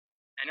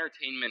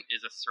entertainment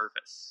is a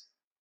service.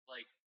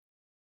 Like,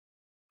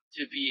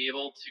 to be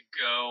able to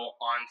go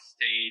on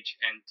stage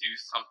and do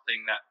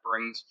something that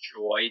brings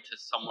joy to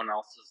someone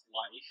else's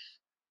life,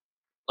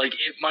 like,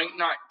 it might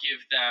not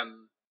give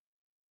them,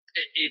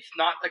 it's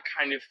not the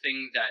kind of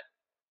thing that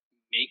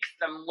makes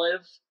them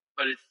live,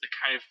 but it's the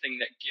kind of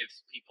thing that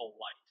gives people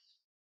life.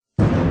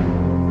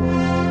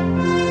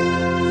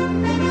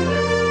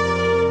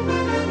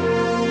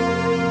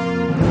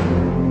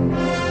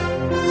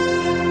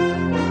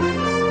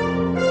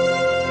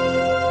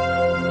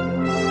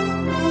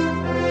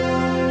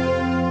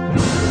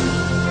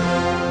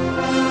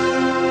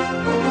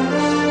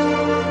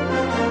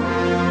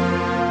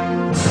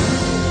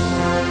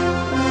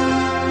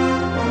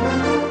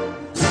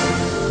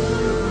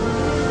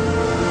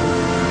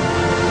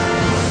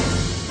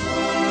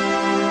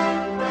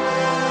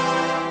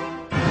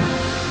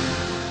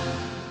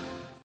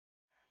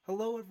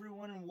 Hello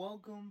everyone and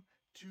welcome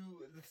to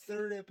the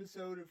third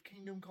episode of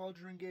Kingdom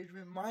Culture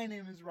Engagement. My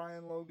name is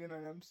Ryan Logan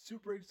and I'm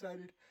super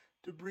excited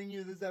to bring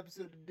you this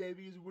episode today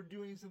because we're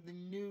doing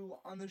something new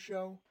on the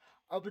show.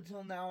 Up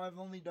until now I've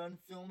only done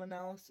film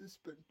analysis,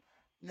 but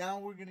now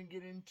we're going to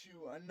get into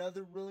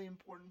another really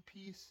important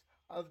piece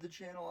of the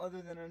channel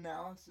other than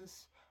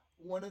analysis.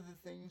 One of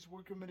the things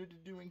we're committed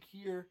to doing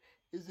here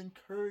is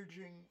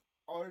encouraging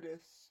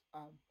artists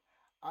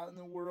out in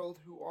the world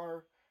who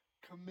are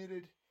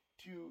committed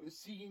to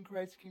seeking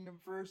Christ's kingdom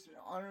first and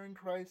honoring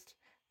Christ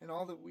in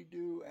all that we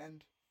do.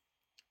 And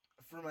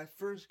for my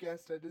first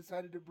guest, I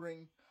decided to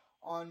bring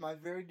on my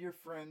very dear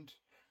friend,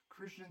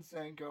 Christian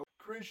Sanko.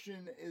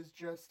 Christian is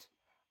just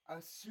a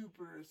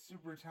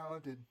super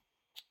talented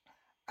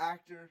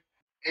actor,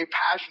 a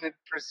passionate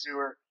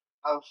pursuer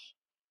of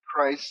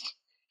Christ.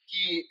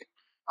 He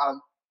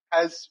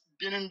has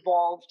been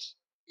involved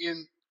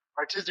in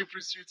artistic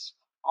pursuits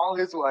all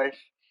his life.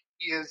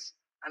 He is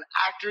an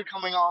actor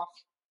coming off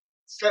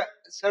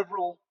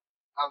several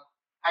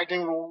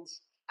acting roles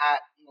at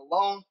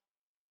Malone,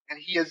 and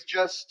he has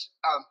just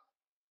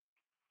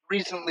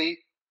recently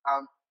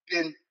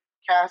been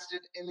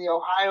casted in the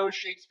Ohio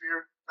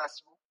Shakespeare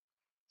Festival.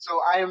 So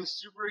I am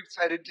super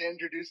excited to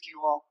introduce to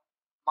you all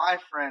my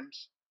friend,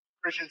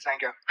 Christian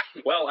Sanko.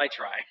 Well, I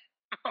try.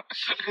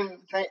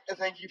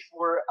 Thank you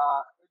for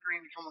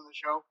agreeing to come on the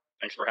show.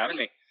 Thanks for having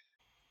me.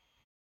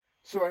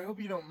 So I hope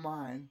you don't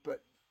mind,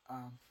 but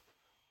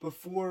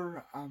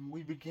before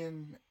we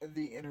begin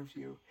the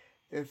interview,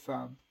 if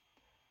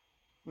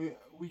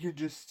we could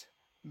just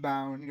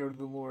bow and go to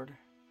the Lord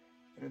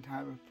in a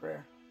time of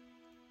prayer.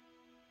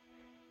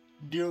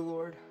 Dear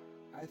Lord,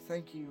 I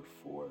thank you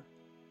for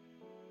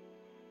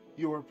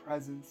your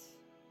presence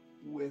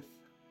with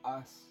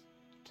us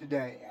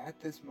today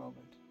at this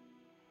moment.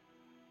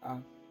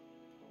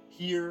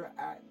 Here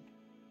at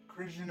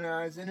Christian and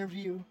I's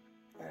interview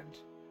and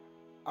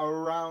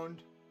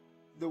around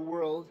the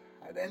world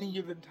at any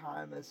given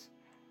time as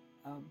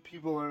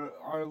people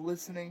are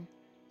listening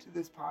to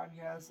this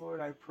podcast,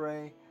 Lord, I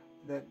pray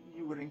that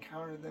you would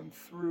encounter them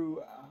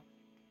through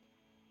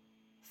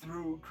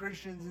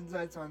Christian's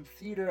insights on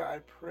theater. I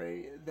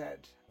pray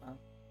that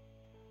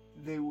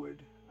they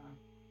would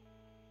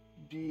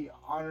be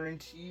honoring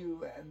to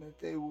you and that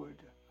they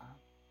would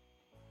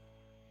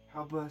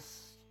help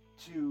us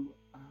to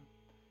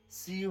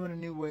see you in a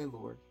new way,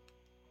 Lord,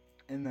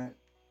 and that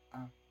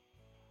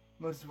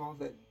most of all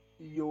that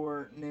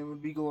your name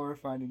would be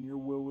glorified and your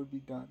will would be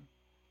done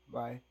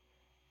by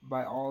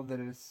all that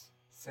is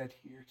said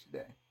here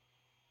today.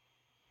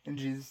 In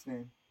Jesus'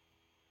 name,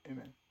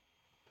 amen.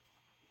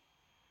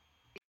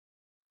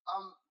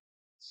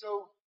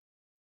 So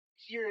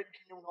here at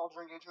Kingdom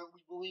Culture Engagement,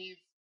 we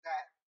believe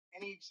that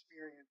any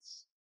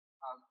experience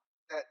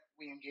that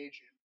we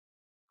engage in,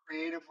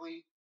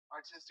 creatively,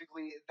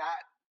 artistically,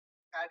 that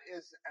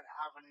is an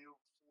avenue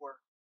for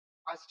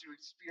us to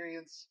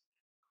experience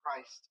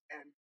Christ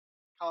and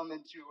come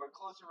into a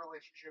closer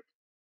relationship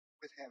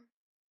with Him.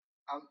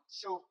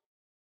 So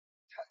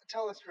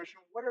tell us,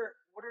 Christian, what are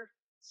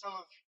some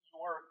of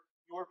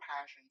your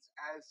passions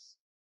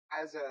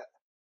as a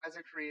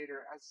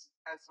creator, as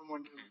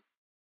someone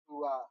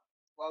who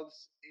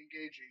loves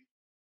engaging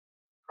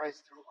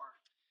Christ through art?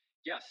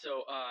 Yeah,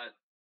 so I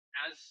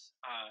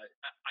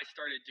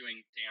started doing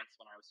dance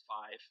when I was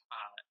 5,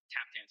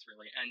 tap dance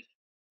really, and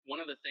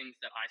one of the things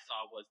that I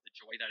saw was the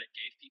joy that it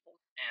gave people,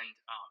 and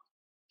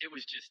it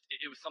was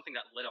something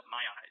that lit up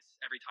my eyes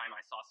every time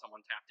I saw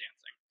someone tap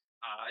dancing.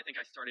 I think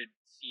I started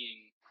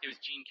seeing, it was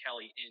Gene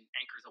Kelly in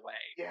Anchors Away.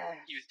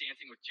 Yes. He was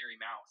dancing with Jerry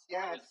Mouse.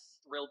 Yes. I was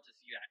thrilled to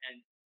see that,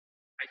 and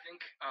I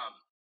think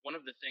one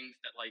of the things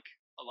that like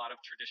a lot of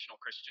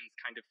traditional Christians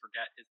kind of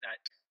forget is that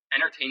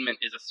entertainment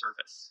is a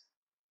service.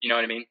 You know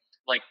what I mean?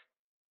 Like,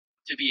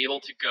 to be able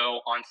to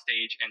go on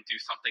stage and do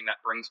something that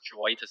brings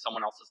joy to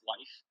someone else's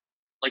life.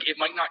 Like, it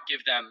might not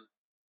give them,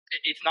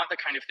 it's not the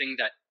kind of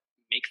thing that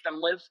makes them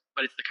live,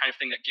 but it's the kind of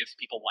thing that gives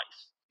people life.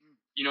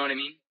 You know what I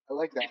mean? I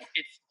like that.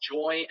 It's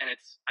joy, and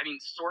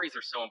stories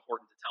are so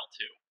important to tell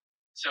too.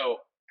 So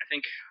I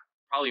think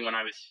probably when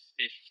I was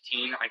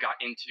 15, I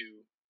got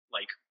into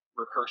like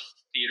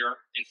rehearsed theater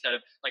instead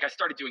of like I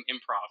started doing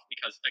improv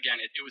because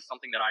again it was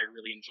something that I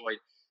really enjoyed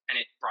and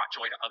it brought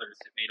joy to others.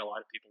 It made a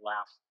lot of people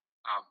laugh.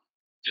 Um,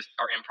 just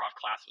our improv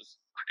class was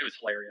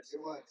hilarious.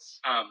 It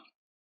was.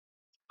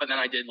 But then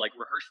I did like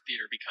rehearsed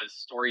theater because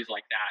stories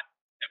like that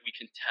we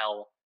can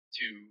tell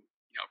to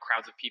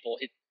crowds of people.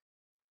 It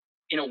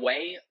in a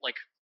way like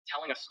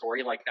telling a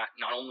story like that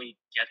not only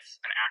gets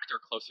an actor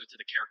closer to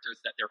the characters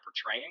that they're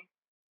portraying,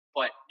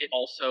 but it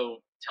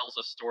also tells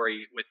a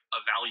story with a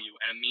value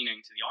and a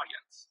meaning to the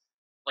audience.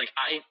 Like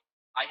I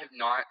have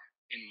not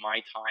in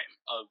my time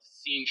of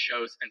seeing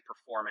shows and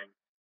performing,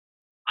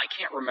 I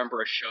can't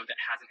remember a show that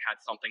hasn't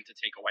had something to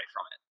take away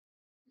from it.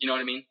 You know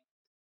what I mean?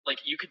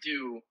 Like you've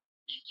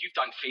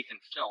done faith in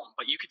film,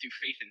 but you could do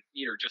faith in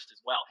theater just as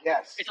well.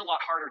 Yes. It's a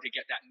lot harder to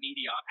get that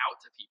media out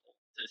to people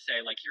to say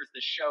like, here's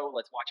this show,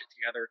 let's watch it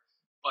together.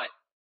 But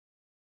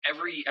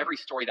every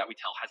story that we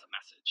tell has a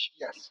message.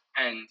 Yes.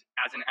 And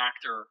as an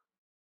actor,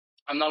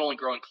 I'm not only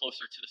growing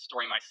closer to the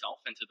story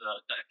myself and to the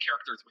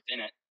characters within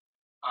it,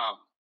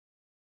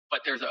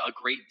 but there's a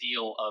great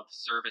deal of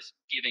service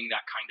giving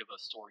that kind of a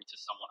story to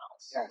someone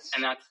else. Yes.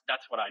 And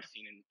that's what I've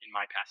seen in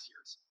my past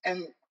years.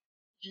 And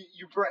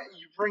you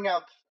bring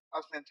up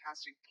a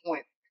fantastic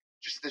point,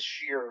 just the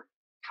sheer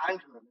time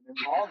commitment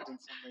involved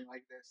in something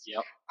like this.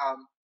 Yep. On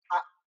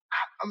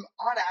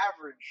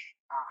average,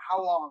 how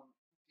long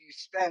do you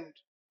spend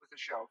with a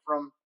show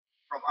from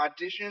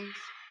auditions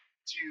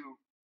to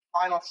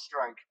final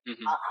strike?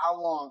 Mm-hmm. How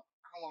long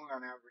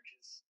on average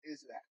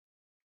is that?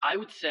 I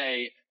would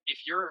say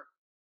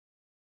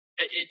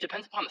it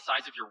depends upon the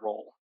size of your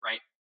role,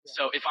 right? Yeah.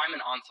 So if I'm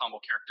an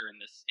ensemble character in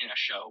a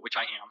show, which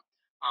I am,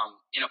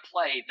 in a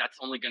play, that's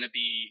only going to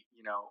be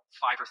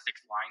 5 or 6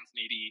 lines,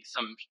 maybe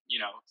some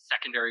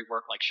secondary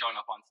work like showing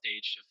up on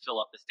stage to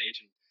fill up the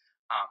stage and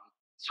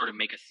sort of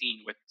make a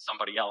scene with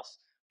somebody else.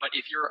 But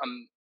if you're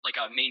like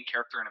a main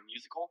character in a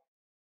musical,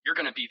 you're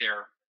going to be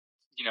there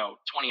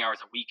 20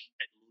 hours a week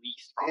at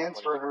least. Probably.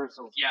 Dance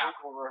rehearsals,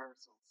 vocal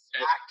rehearsals,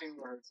 acting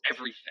rehearsals,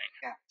 everything.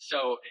 Yeah.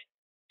 So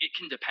it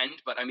can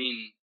depend, but I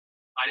mean,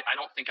 I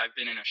don't think I've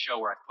been in a show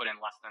where I've put in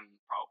less than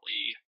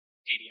probably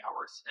 80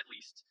 hours at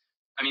least.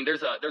 I mean,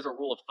 there's a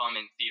rule of thumb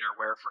in theater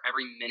where for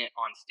every minute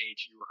on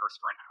stage you rehearse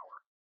for an hour.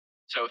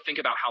 So think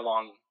about how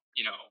long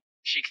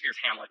Shakespeare's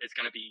Hamlet is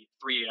going to be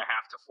 3.5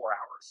 to 4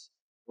 hours.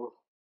 Ooh.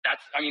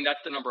 That's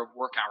the number of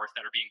work hours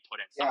that are being put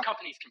in. Some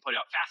companies can put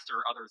it out faster,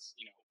 others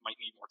might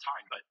need more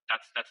time, but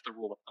that's the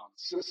rule of thumb.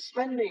 So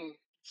spending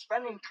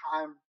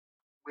time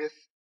with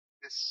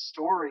this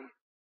story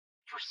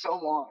for so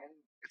long, and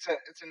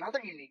it's another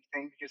unique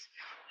thing because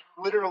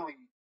you literally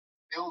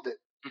build it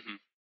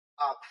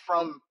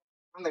from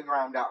the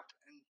ground up,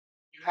 and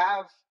you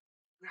have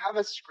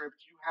a script,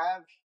 you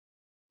have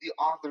the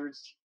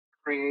author's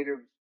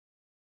creative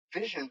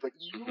vision, but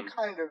you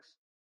kind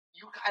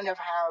of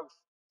have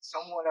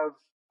somewhat of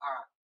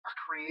a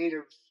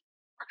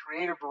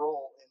creative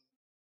role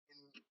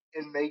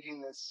in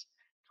making this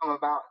come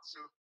about. So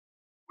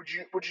would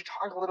you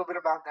talk a little bit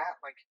about that,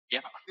 like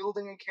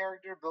building a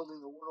character,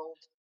 building the world?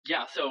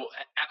 Yeah. So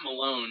at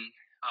Malone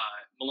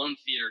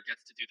Theater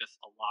gets to do this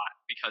a lot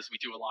because we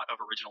do a lot of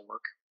original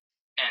work,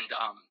 and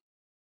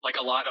like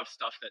a lot of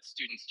stuff that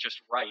students just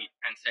write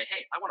and say,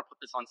 hey, I want to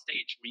put this on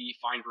stage. We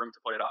find room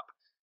to put it up.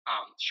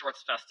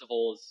 Shorts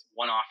festivals,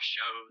 one-off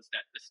shows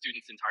that the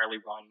students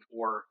entirely run,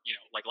 or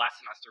like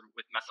last semester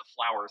with Mess of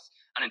Flowers,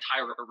 an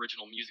entire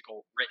original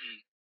musical written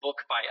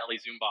book by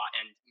Ellie Zumba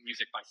and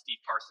music by Steve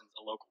Parsons,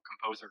 a local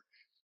composer.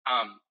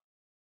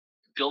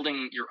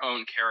 Building your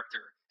own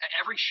character.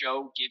 Every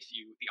show gives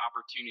you the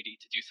opportunity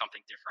to do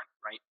something different,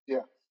 right?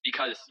 Yeah.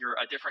 Because you're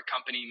a different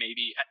company,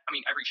 maybe. I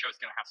mean, every show is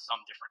going to have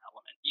some different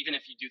element. Even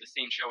if you do the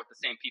same show with the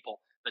same people,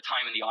 the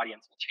time and the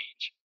audience will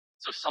change.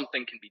 So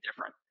something can be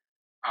different.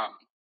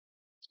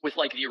 With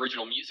like the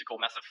original musical,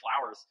 Mess of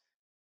Flowers,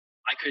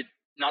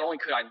 not only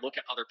could I look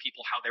at other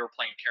people, how they were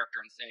playing a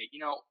character and say,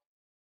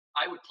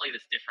 I would play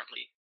this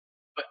differently,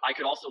 but I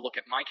could also look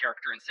at my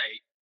character and say,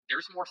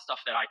 there's more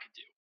stuff that I could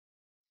do,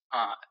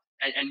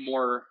 and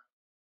more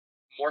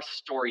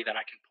story that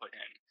I can put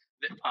in.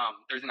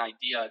 There's an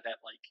idea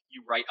that like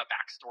you write a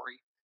backstory,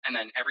 and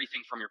then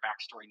everything from your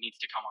backstory needs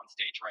to come on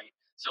stage, right?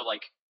 So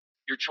like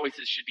your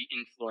choices should be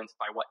influenced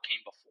by what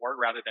came before,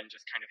 rather than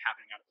just kind of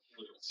happening out of the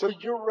blue. So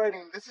you're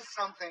writing. This is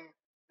something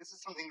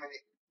that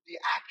the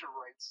actor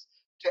writes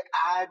to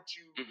add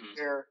to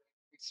their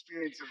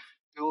experience of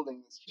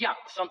building this. Yeah,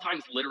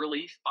 sometimes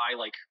literally by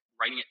like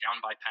writing it down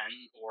by pen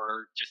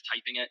or just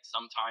typing it.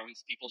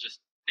 Sometimes people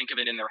just think of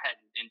it in their head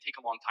and take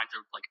a long time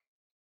to like,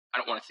 I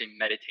don't want to say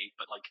meditate,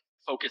 but like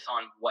focus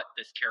on what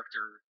this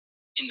character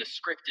in the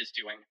script is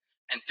doing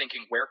and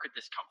thinking, where could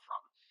this come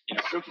from?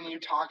 So can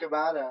you talk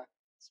about a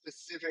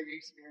specific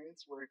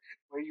experience where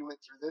you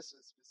went through this,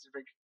 a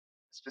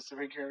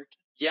specific character?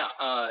 Yeah,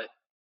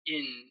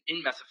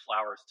 in Mess of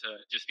Flowers,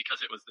 just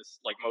because it was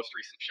this like most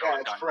recent show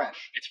I've done.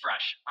 It's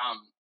fresh.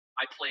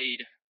 I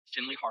played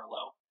Finley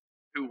Harlow,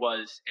 who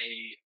was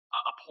a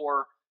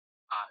poor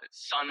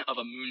son of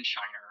a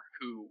moonshiner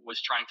who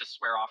was trying to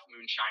swear off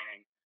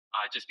moonshining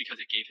just because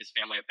it gave his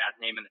family a bad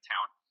name in the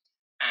town.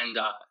 And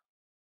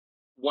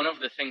one of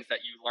the things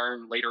that you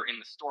learn later in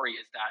the story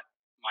is that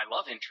my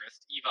love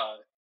interest,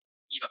 Eva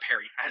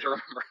Perry, I had to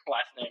remember her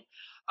last name.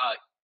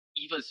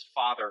 Eva's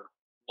father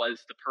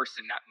was the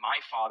person that my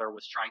father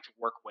was trying to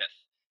work with,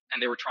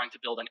 and they were trying to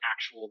build an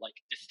actual like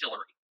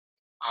distillery.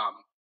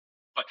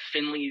 But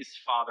Finley's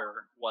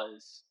father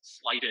was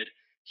slighted.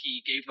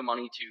 He gave the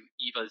money to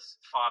Eva's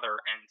father,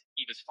 and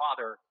Eva's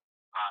father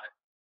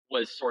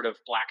was sort of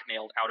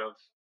blackmailed out of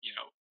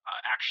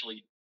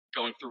actually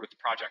going through with the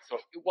project. So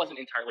it wasn't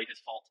entirely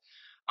his fault.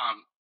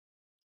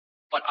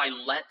 But I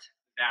let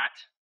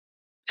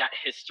that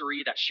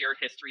history, that shared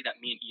history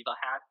that me and Eva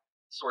had,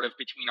 sort of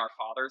between our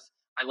fathers,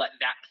 I let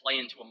that play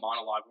into a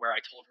monologue where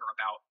I told her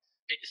about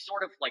it,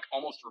 sort of like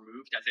almost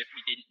removed as if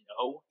we didn't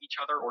know each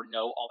other or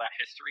know all that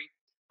history.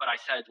 But I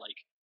said, like,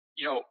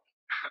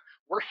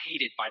 we're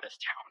hated by this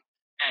town.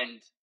 And,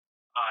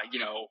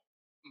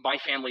 my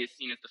family is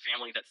seen as the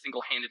family that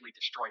single-handedly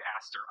destroyed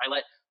Astor. I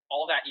let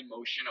all that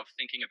emotion of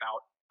thinking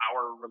about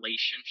our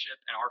relationship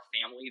and our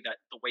family, that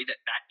the way that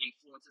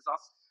influences us,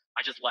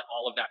 I just let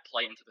all of that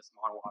play into this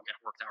monologue, and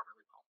it worked out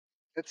really well.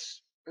 That's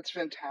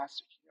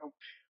fantastic.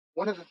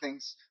 One of the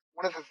things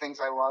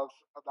I love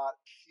about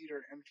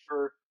theater, and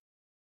for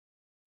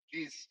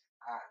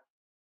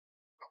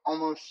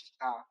almost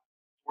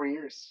 4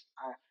 years,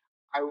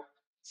 I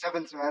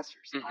 7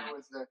 semesters. Mm-hmm.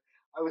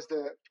 I was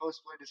the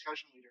post play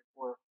discussion leader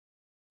for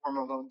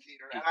Malone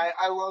Theater, and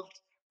I loved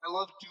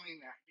doing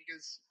that,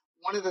 because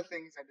one of the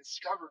things I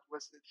discovered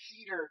was that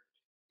theater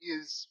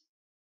is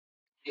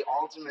the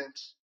ultimate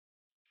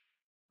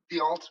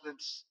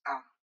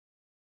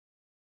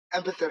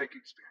empathetic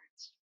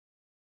experience.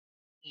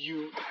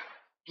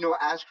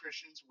 As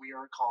Christians, we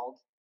are called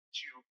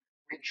to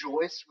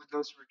rejoice with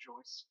those who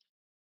rejoice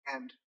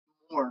and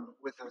mourn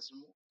with those who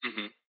mourn.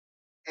 Mm-hmm.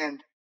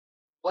 And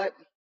what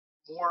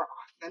more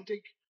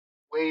authentic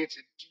way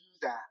to do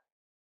that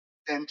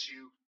than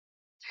to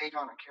take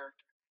on a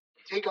character,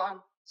 take on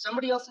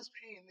somebody else's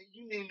pain that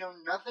you may know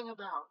nothing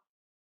about.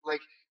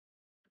 Like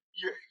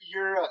your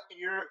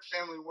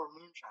family wore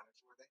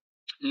moonshiners, were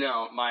they?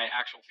 No, my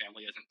actual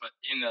family isn't, but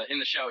in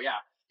the show,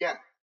 yeah. Yeah.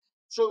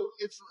 So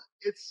it's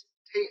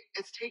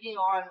taking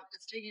on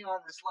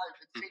this life.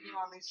 It's Mm-hmm. taking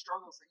on these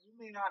struggles that you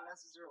may not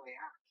necessarily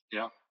have.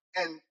 Yeah.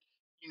 And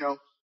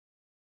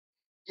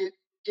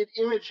it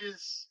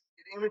images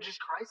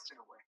Christ in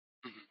a way.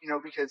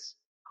 Mm-hmm. Because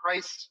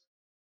Christ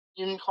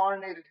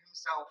incarnated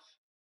himself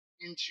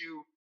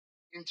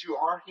into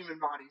our human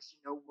bodies.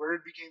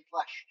 Word became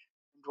flesh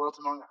and dwelt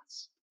among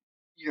us.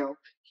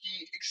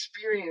 He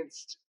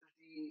experienced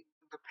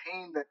the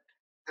pain that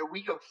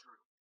we go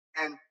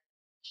through, and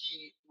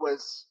he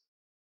was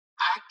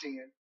acting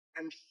it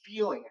and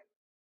feeling it.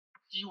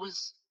 He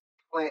was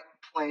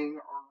playing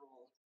our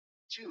role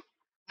too.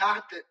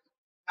 Not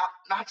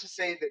to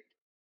say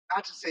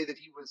that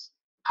he was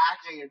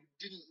acting and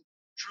didn't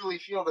truly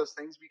feel those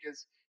things,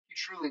 because he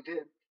truly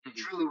did. Mm-hmm.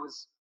 He truly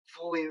was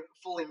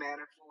fully man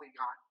and fully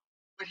God.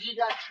 But he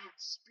got to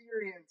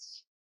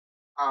experience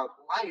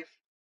life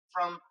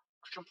from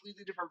a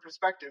completely different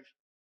perspective.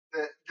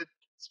 The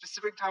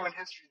specific time in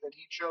history that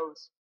he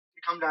chose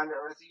to come down to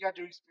earth, he got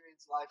to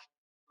experience life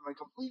from a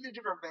completely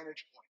different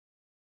vantage point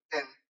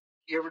than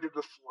he ever did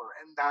before.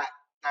 And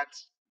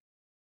that's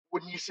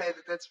wouldn't you say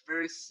that that's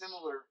very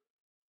similar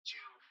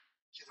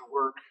to the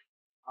work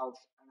of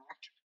an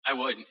actor? I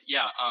would,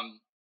 yeah.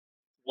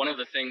 One of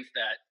the things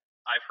that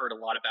I've heard a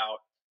lot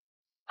about,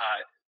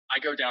 I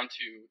go down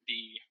to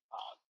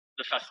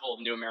the Festival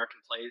of New American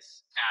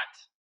Plays at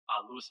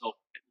Louisville,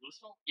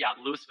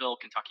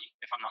 Kentucky,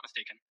 if I'm not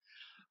mistaken.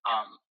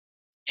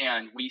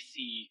 And we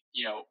see,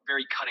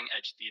 very cutting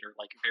edge theater,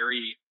 like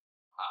very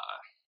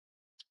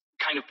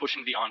kind of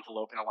pushing the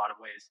envelope in a lot of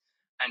ways,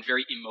 and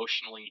very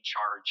emotionally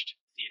charged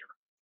theater.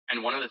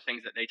 And one of the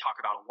things that they talk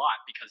about a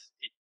lot, because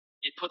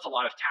it puts a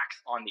lot of tax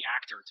on the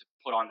actor to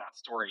put on that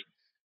story,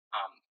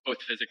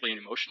 both physically and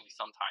emotionally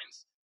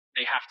sometimes,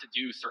 they have to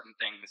do certain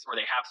things, or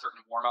they have certain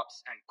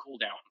warm-ups and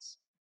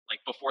cool-downs. Like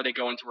before they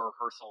go into a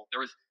rehearsal,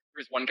 there was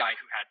one guy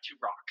who had 2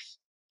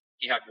 rocks.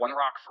 He had one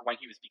rock for when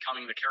he was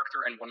becoming the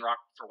character, and one rock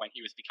for when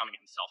he was becoming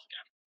himself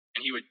again.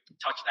 And he would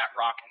touch that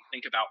rock and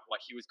think about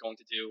what he was going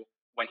to do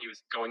when he was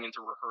going into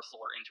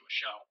rehearsal or into a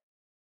show.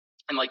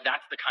 And like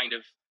that's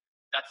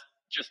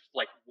just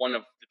like one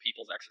of the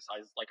people's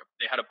exercises. Like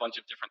they had a bunch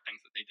of different things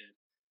that they did.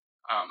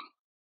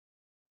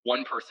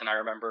 One person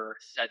I remember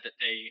said that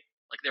they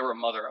were a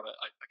mother of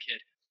a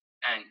kid,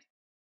 and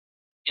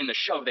in the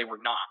show they were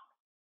not.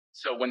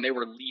 So when they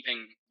were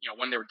leaving,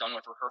 when they were done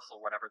with rehearsal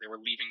or whatever, they were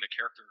leaving the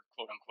character,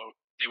 quote unquote,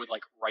 they would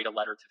like write a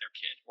letter to their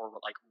kid, or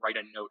like write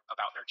a note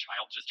about their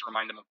child, just to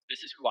remind them of,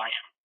 this is who I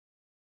am,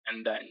 and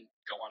then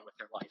go on with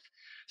their life.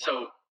 Wow.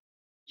 So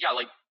yeah,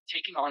 like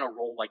taking on a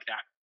role like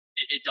that,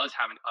 it does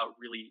have a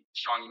really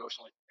strong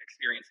emotional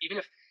experience. Even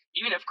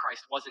if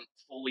Christ wasn't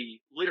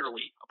fully,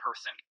 literally a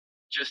person,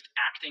 just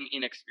acting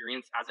in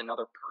experience as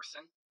another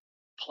person,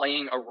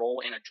 playing a role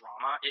in a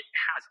drama, it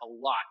has a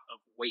lot of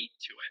weight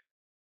to it.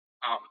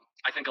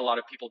 I think a lot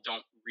of people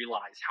don't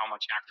realize how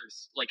much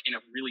actors, like in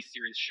a really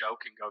serious show,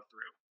 can go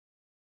through.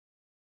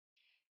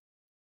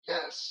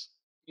 Yes,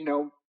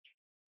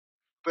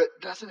 but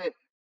doesn't it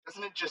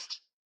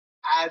just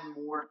add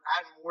more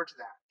to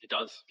that? It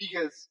does.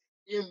 Because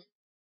in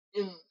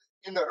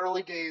in the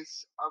early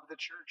days of the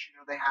church,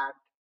 they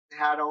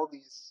had all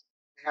these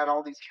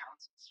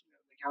councils,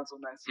 the Council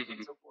of Nicaea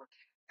and so forth,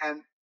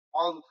 and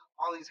all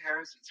these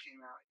heresies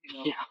came out.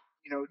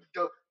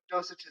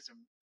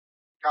 Docetism.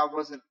 God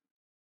wasn't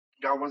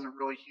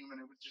really human.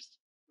 It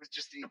was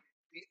just the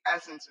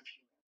essence of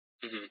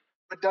human.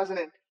 But doesn't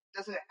it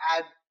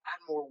add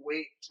more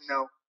weight to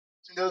know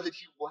that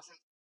he wasn't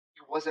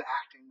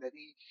acting, that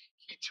he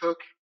took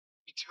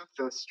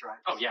those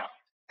stripes. Oh yeah.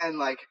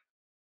 And I've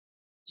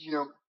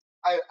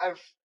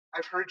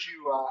heard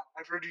you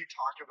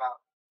talk about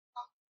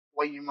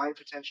what you might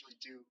potentially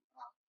do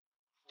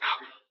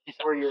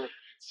for your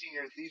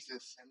senior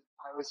thesis, and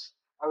I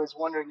was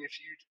wondering if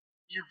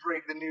you'd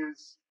break the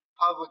news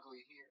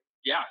publicly here.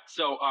 Yeah.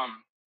 So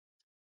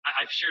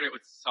I've shared it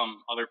with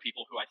some other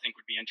people who I think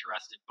would be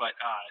interested, but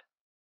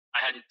I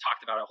hadn't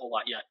talked about it a whole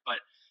lot yet.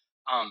 But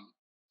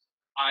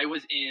I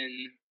was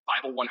in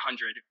Bible 100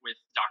 with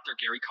Dr.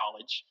 Gary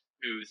College,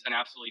 who's an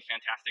absolutely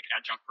fantastic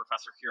adjunct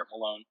professor here at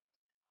Malone,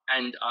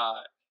 and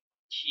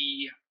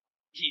he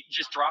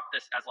just dropped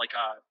this as like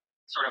a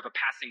sort of a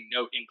passing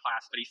note in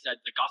class, but he said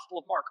the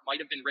Gospel of Mark might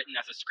have been written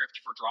as a script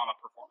for drama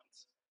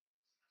performance,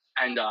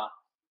 and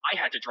I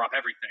had to drop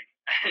everything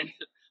and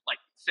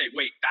like say,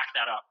 wait, back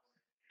that up.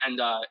 And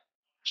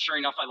sure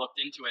enough, I looked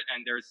into it,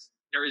 and there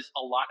is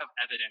a lot of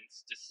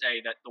evidence to say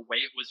that the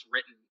way it was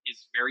written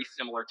is very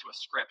similar to a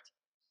script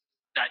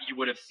that you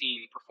would have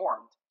seen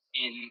performed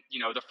in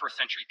the first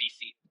century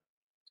BC.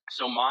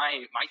 So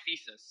my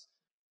thesis,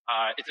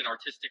 it's an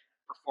artistic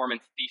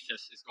performance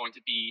thesis, is going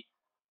to be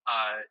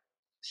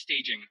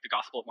staging the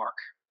Gospel of Mark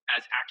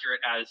as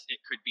accurate as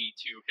it could be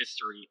to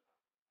history,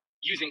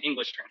 using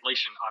English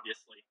translation,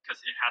 obviously,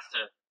 because it has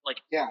to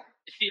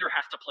theater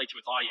has to play to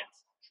its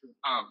audience.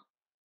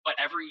 But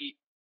every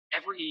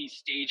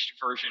staged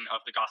version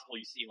of the gospel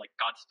you see, like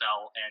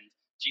Godspell and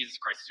Jesus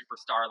Christ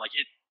Superstar, like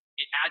it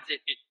adds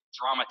it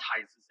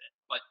dramatizes it.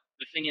 But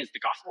the thing is,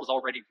 the gospel is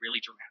already really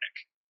dramatic.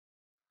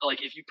 Like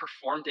if you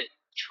performed it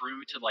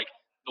true to like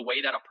the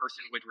way that a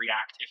person would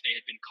react if they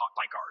had been caught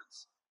by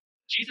guards,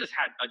 Jesus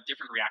had a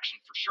different reaction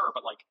for sure.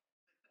 But like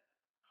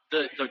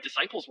the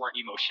disciples weren't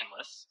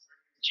emotionless.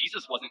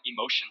 Jesus wasn't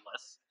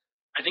emotionless.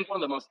 I think one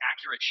of the most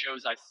accurate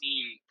shows I've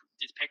seen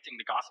depicting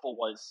the gospel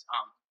was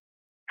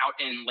out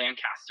in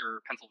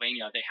Lancaster,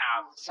 Pennsylvania. They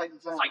have Sight and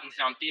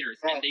Sound theaters,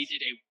 yes. And they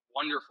did a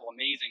wonderful,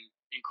 amazing,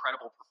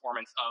 incredible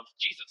performance of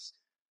Jesus.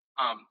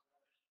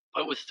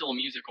 But it was still a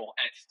musical,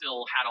 and it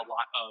still had a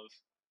lot of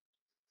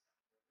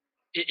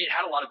it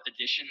had a lot of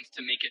additions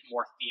to make it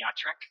more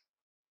theatric.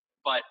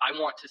 But I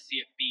want to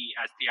see it be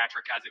as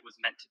theatric as it was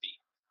meant to be,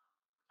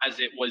 as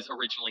it was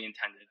originally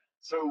intended.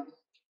 So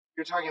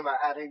you're talking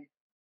about adding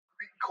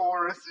Greek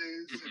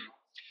choruses, and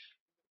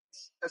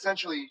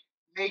essentially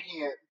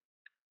making it.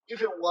 If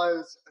it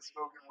was a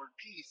spoken word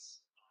piece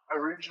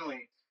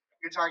originally,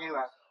 you're talking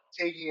about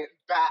taking it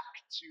back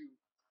to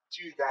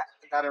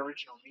that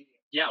original medium.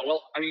 Yeah,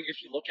 well, I mean,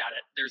 if you look at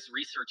it, there's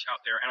research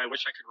out there, and I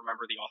wish I could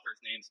remember the authors'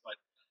 names, but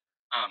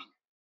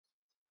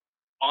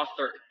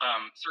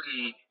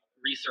certain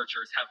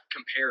researchers have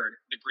compared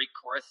the Greek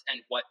chorus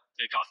and what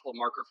the Gospel of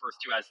Mark refers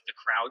to as the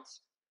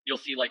crowds. You'll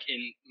see, like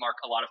in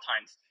Mark, a lot of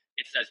times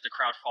it says the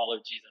crowd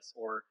followed Jesus,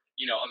 or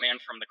a man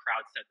from the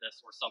crowd said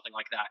this, or something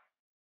like that.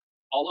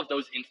 All of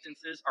those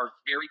instances are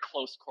very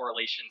close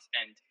correlations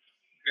and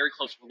very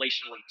close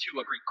relationally to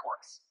a Greek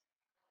chorus.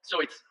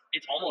 So it's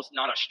almost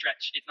not a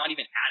stretch. It's not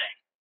even adding.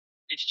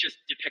 It's just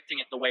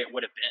depicting it the way it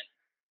would have been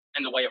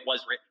and the way it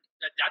was written.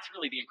 That's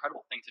really the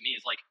incredible thing to me,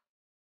 is like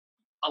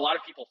a lot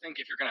of people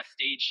think if you're going to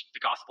stage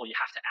the gospel, you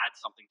have to add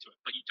something to it,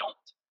 but you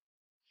don't.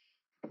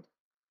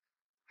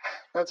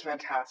 That's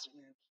fantastic,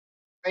 man.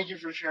 Thank you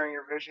for sharing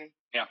your vision.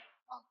 Yeah.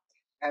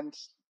 And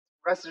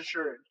rest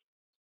assured,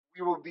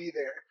 we will be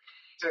there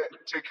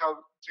to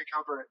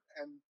cover it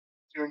and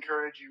to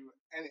encourage you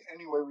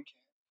any way we can.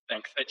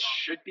 Thanks. It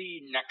should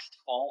be next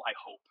fall. I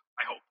hope.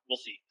 We'll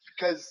see.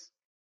 Because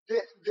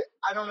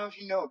I don't know if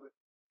you know, but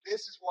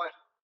this is what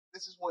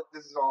this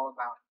is all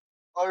about.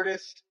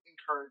 Artist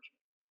encouragement.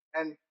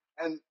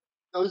 And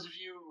those of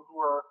you who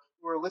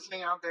are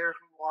listening out there,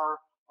 who are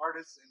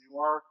artists and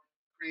who are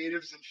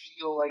creatives and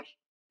feel like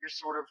you're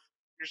sort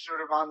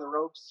of on the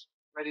ropes,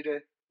 ready to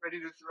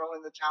throw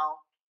in the towel,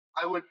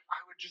 I would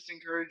just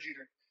encourage you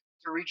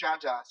to reach out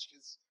to us,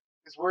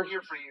 because we're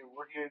here for you.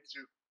 We're here to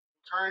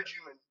encourage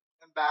you and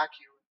back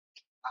you,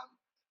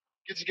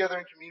 get together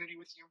in community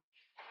with you.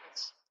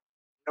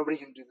 Nobody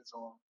can do this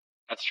alone.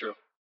 That's true.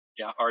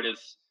 Yeah, art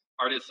is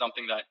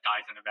something that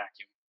dies in a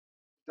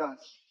vacuum.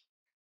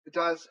 It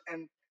does.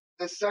 And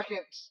the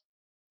second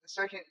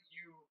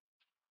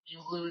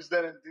you lose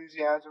that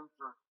enthusiasm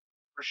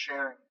for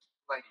sharing,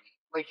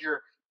 like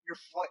your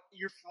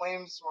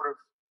flame sort of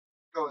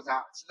goes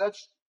out. So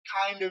that's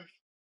kind of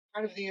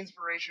the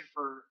inspiration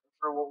for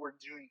for what we're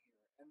doing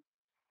here. And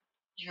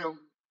you know,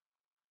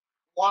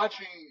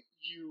 watching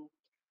you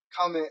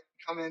come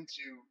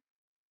into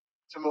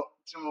to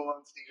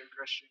Malone's Theater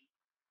Christian,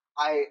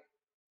 I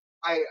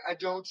I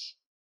don't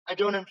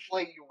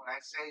inflate you when I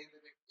say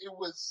that it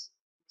was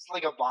it's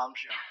like a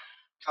bombshell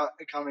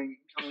coming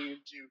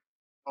into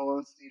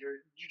Malone's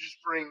Theater. You just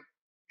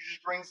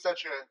bring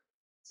such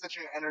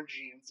an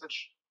energy and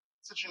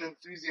such an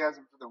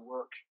enthusiasm for the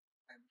work,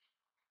 and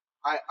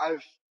I,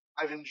 I've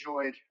I've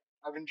enjoyed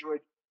I've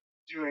enjoyed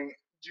doing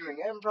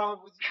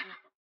improv with you.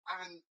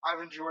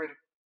 I've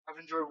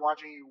enjoyed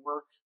watching you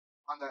work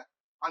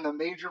on the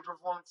major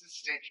performances,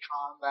 stage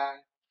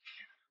combat.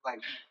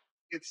 Like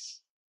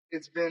it's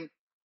it's been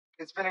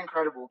it's been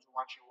incredible to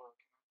watch you work.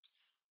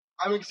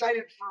 I'm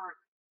excited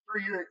for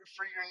your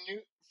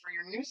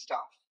new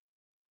stuff.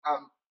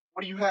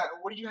 What do you have?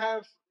 What do you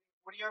have?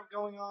 What do you have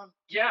going on?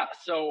 Yeah.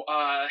 So,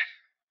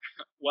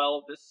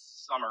 well, this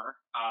summer,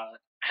 I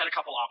had a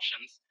couple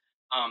options.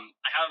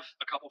 I have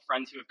a couple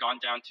friends who have gone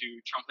down to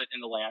Trumpet in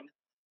the Land,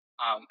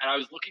 and I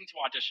was looking to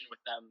audition with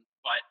them,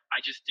 but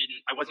I just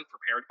didn't. I wasn't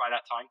prepared by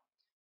that time.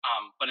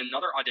 But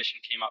another audition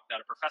came up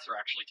that a professor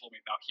actually told me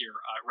about here,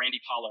 Randy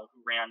Paulo, who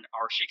ran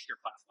our Shakespeare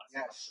class last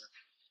semester,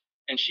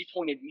 and she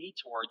pointed me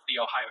towards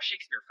the Ohio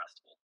Shakespeare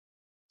Festival.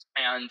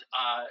 And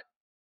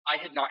I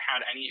had not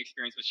had any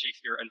experience with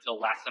Shakespeare until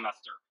last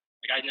semester.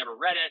 Like, I had never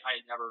read it, I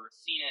had never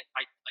seen it,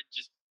 I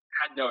just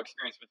had no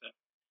experience with it.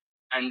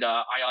 And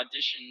I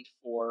auditioned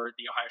for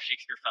the Ohio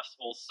Shakespeare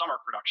Festival's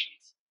summer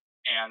productions,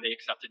 and they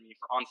accepted me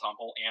for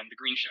ensemble and the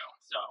Green Show.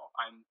 So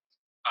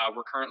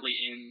we're currently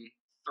in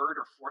third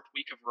or fourth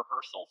week of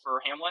rehearsal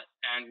for Hamlet,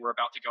 and we're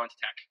about to go into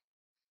tech.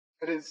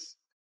 That is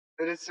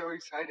so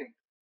exciting.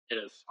 It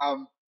is.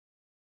 Can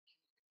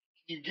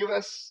you give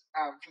us,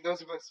 for those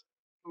of us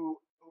who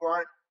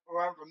aren't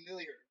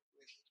familiar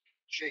with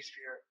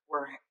Shakespeare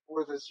or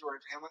the story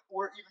of Hamlet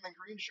or even the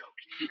Green Show,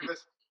 can you give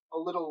us a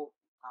little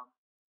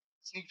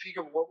sneak peek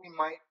of what we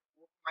might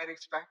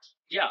expect?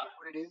 Yeah.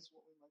 What it is,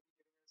 what we might be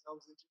getting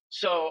ourselves into.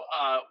 So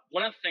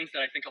one of the things that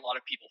I think a lot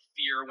of people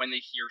fear when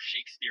they hear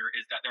Shakespeare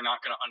is that they're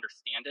not going to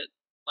understand it.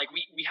 Like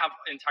we have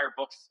entire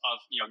books of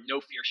No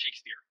Fear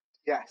Shakespeare.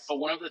 Yes. But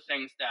one of the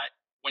things that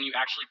when you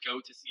actually go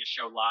to see a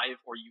show live,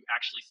 or you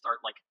actually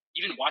start like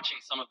even watching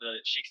some of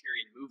the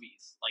Shakespearean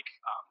movies, like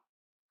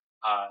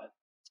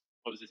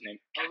what was his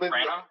name? Kenneth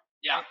Branagh.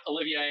 Yeah,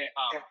 Olivier,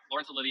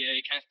 Laurence Olivier,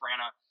 Kenneth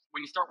Branagh.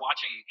 When you start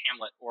watching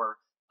Hamlet or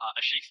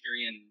a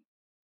Shakespearean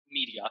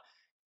media,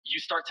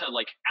 you start to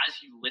like, as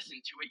you listen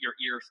to it, your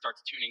ear starts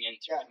tuning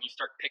into it, and you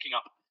start picking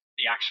up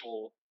the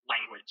actual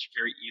language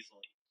very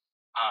easily.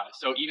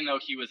 So even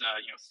though he was a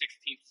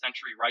 16th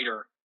century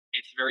writer,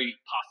 it's very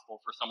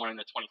possible for someone in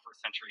the 21st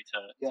century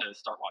to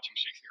start watching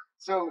Shakespeare.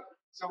 So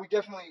we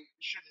definitely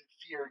shouldn't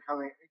fear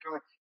coming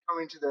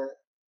to the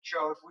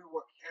show if we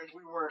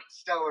weren't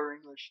stellar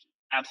English.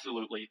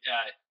 Absolutely.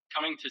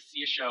 Coming to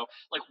see a show,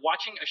 like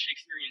watching a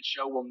Shakespearean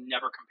show will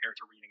never compare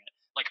to reading it.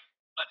 Like,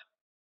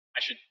 I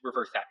should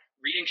reverse that.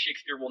 Reading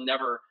Shakespeare will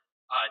never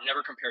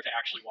compare to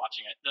actually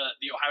watching it.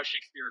 The Ohio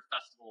Shakespeare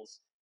Festival's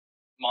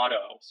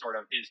motto sort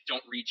of is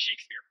 "Don't read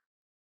Shakespeare."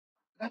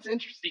 That's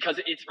interesting. Because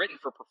it's written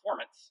for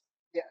performance.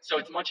 Yeah. So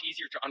it's much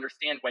easier to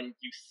understand when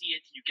you see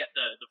it. You get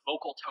the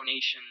vocal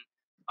tonation.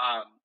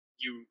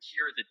 You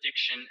hear the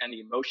diction and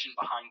the emotion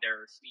behind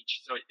their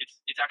speech. So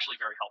it's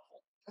actually very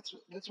helpful.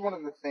 That's one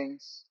of the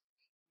things,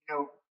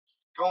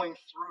 going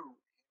through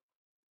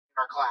in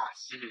our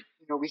class.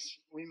 Mm-hmm.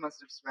 We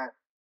must have spent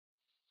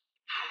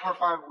 4 or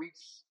 5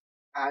 weeks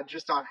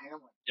just on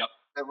Hamlet. Yep.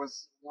 That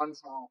was one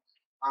small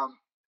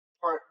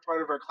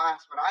part of our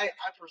class, but I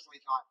personally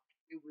thought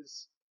it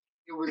was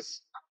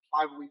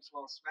 5 weeks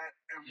well spent,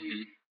 and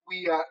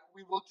we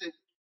looked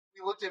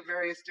at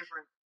various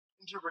different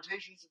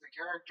interpretations of the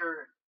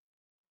character and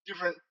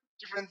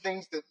different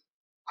things that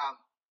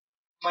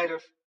might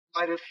have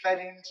fed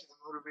into the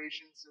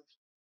motivations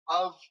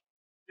of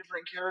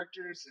different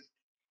characters, and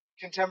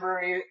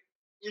contemporary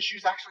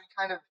issues actually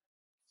kind of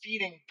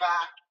feeding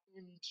back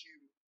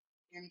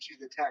into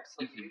the text,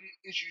 like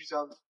issues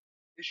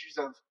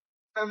of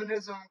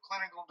feminism,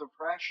 clinical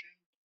depression.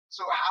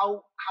 So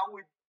how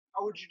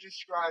would you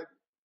describe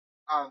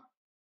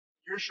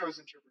your show's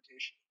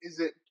interpretation? Is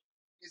it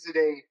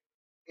a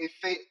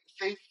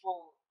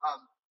faithful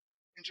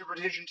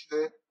interpretation to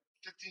the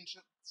 15th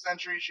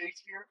century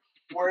Shakespeare,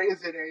 or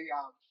is it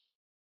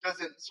does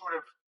it sort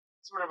of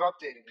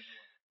update it?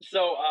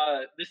 So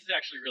this is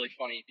actually really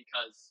funny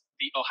because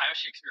the Ohio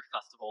Shakespeare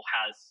Festival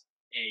has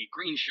a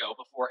green show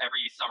before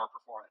every summer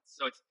performance.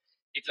 So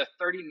it's a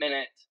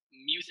 30-minute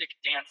music,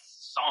 dance,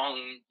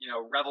 song,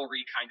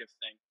 revelry kind of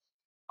thing.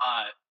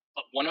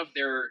 But one of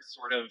their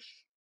sort of,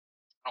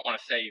 I don't want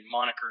to say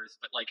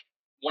monikers, but like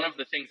one of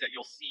the things that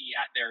you'll see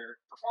at their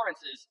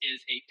performances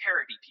is a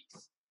parody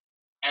piece.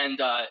 And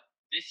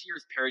this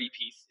year's parody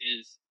piece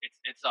is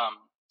it's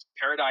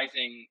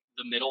parodizing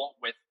the middle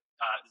with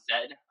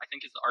Zed, I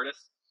think is the artist.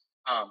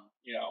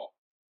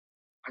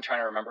 I'm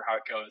trying to remember how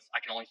it goes. I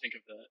can only think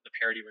of the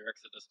parody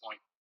lyrics at this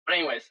point. But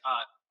anyways,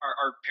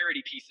 our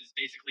parody piece is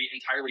basically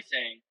entirely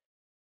saying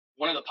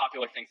one of the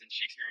popular things in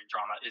Shakespearean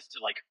drama is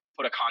to like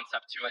put a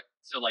concept to it.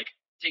 So like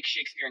take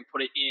Shakespeare and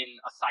put it in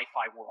a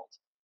sci-fi world,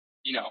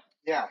 you know.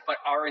 Yeah. But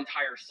our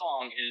entire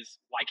song is,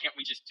 why can't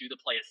we just do the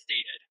play as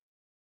stated?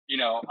 You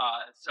know,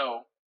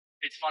 so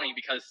it's funny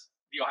because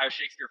the Ohio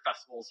Shakespeare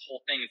Festival's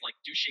whole thing is like,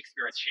 do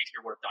Shakespeare as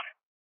Shakespeare would have done it.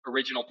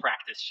 Original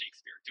practice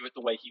Shakespeare. Do it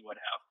the way he would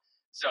have.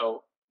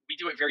 So we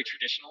do it very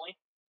traditionally.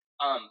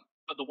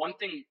 But the one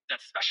thing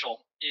that's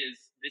special is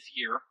this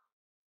year,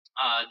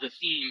 the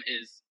theme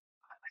is,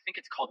 I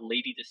think it's called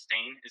Lady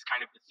Disdain, is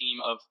kind of the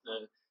theme of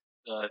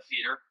the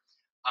theater.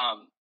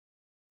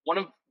 One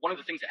of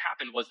the things that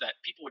happened was that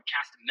people would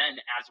cast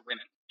men as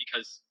women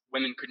because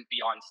women couldn't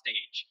be on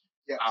stage.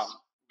 Yes.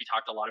 We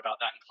talked a lot about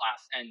that in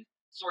class, and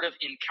sort of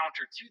in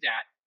counter to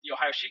that, the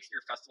Ohio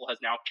Shakespeare Festival has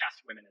now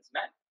cast women as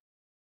men.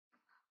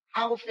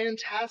 How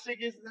fantastic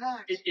is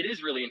that? It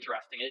is really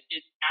interesting.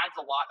 It adds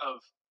a lot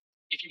of,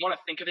 if you want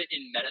to think of it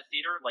in meta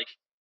theater, like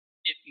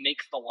it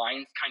makes the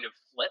lines kind of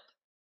flip,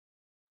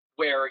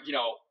 where, you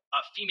know,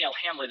 a female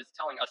Hamlet is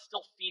telling a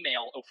still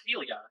female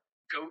Ophelia,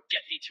 go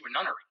get thee to a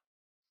nunnery.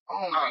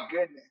 Oh my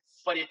goodness.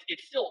 But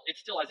it's still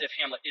as if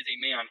Hamlet is a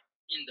man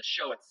in the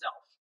show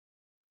itself.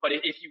 But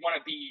if you want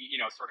to be,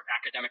 you know, sort of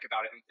academic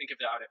about it and think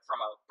about it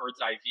from a bird's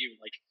eye view,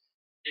 like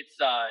it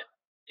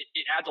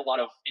adds a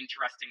lot of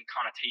interesting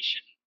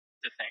connotation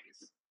to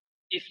things.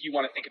 If you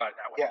want to think about it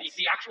that way. Yes.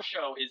 The actual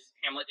show is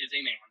Hamlet is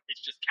a man.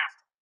 It's just cast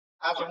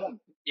as a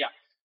woman. Yeah.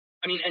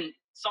 I mean, and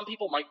some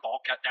people might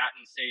balk at that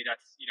and say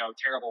that's, you know,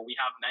 terrible. We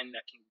have men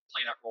that can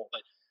play that role,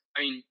 but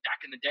I mean,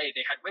 back in the day,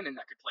 they had women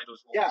that could play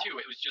those roles too.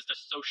 It was just a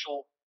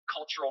social,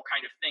 cultural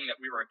kind of thing that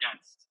we were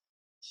against.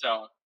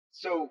 So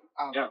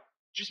yeah.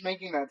 Just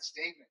making that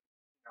statement,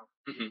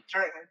 you know,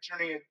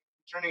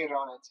 turning it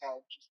on its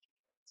head,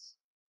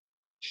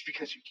 just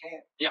because you can,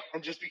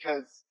 and just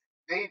because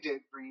they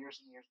did for years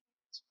and years.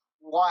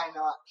 Why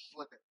not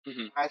flip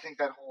it? I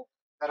think that whole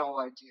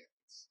idea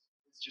is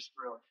just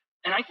brilliant.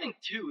 And I think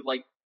too,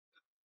 like,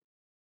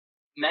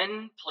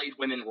 men played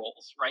women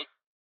roles, right?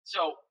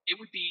 So it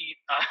would be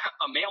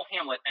a male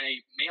Hamlet and a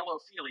male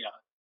Ophelia.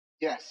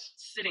 Yes.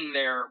 Sitting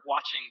there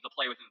watching the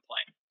play within the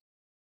play.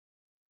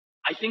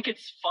 I think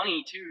it's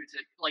funny too to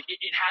like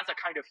it has a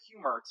kind of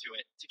humor to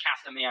it to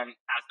cast a man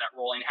as that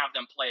role and have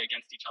them play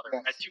against each other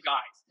as two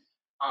guys.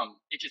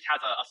 It just has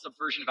a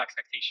subversion of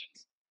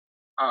expectations.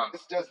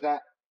 This does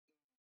that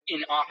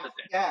in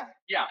opposite. Yeah.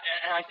 Yeah,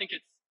 and I think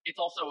it's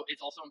also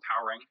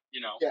empowering, you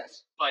know.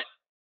 Yes. But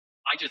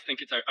I just think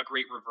it's a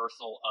great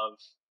reversal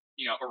of,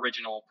 you know,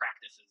 original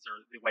practices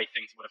or the way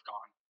things would have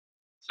gone.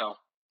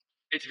 So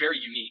it's very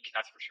unique,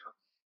 that's for sure.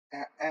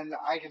 And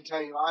I can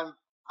tell you, I'm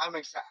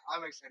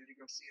excited to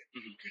go see it.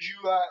 Could you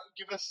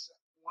give us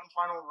one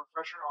final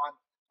refresher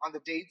on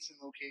the dates and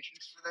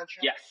locations for that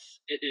show?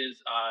 Yes, it is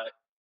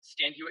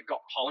Stan Hewitt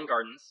Hall and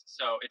Gardens.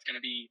 So it's going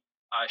to be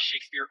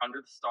Shakespeare Under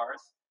the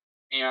Stars.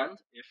 And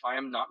if I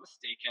am not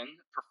mistaken,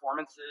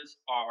 performances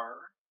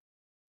are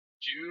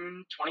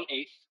June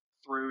 28th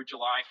through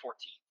July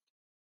 14th.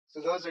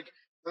 So those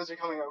are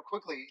coming out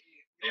quickly.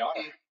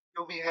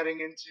 You'll be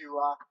heading into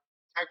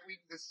Tech Week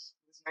this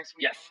next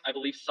week. Yes, I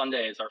believe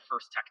Sunday is our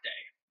first Tech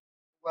Day.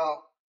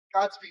 Well,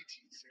 Godspeed to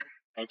you, sir.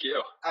 Thank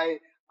you. I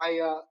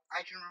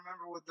can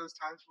remember what those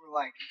times were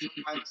like.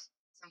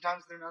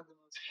 Sometimes they're not the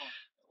most fun.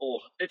 Oh,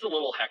 it's a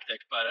little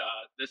hectic, but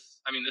this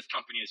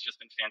company has just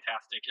been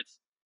fantastic.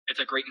 It's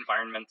a great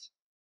environment.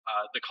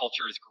 The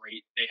culture is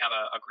great. They have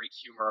a great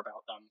humor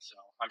about them, so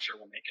I'm sure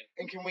we'll make it.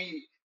 And can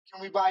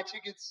we buy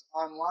tickets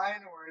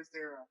online, or is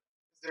there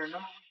a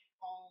number we can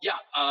call? Yeah,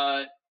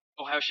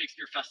 Ohio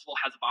Shakespeare Festival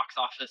has a box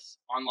office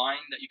online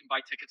that you can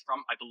buy tickets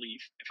from, I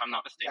believe, if I'm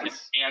not mistaken.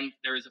 Yes. And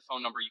there is a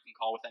phone number you can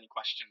call with any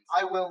questions.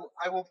 I will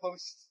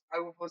post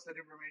that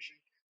information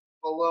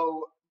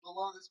below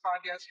this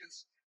podcast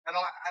because I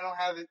don't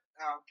have it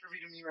privy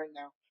to me right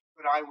now,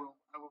 but I will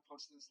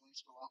post those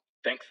links below.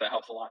 Thanks, that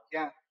helps a lot.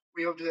 Yeah,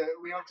 we hope to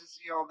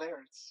see you all there.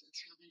 It's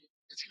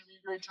gonna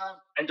be a great time.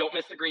 And don't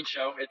miss the Green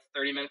Show. It's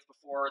 30 minutes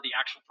before the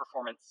actual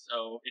performance,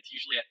 so it's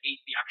usually at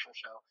 8 the actual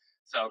show.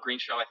 So Green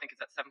Show, I think, is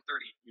at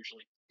 7:30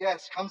 usually.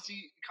 Yes, come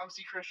see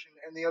Christian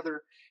and the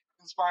other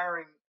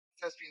inspiring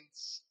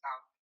thespians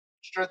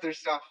strut their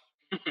stuff.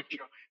 It's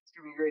gonna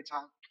be a great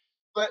time.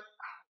 But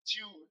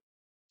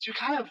to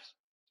kind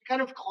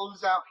of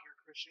close out here,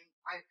 Christian,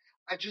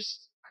 I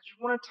just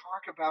want to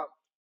talk about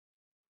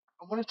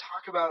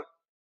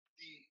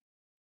the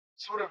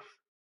sort of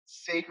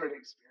sacred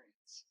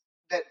experience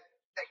that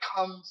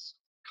comes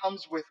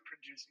with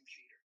producing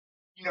theater.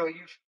 You know,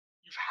 you've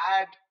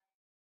had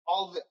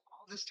all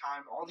this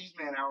time, all these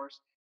man hours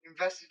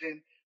invested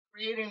in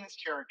creating this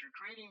character,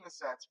 creating the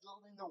sets,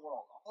 building the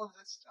world, all of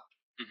this stuff.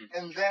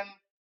 And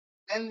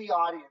then the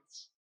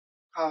audience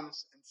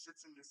comes and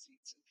sits in the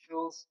seats and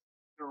fills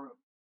the room.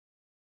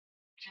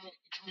 Can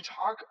you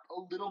talk a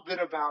little bit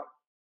about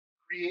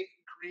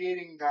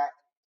creating that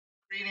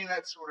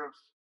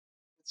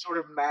sort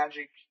of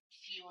magic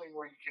feeling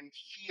where you can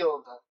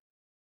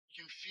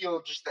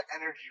feel just the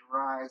energy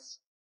rise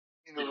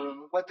in the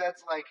room? What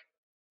that's like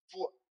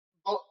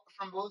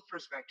from both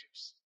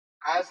perspectives,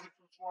 as the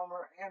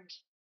performer and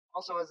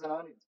also as an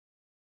audience.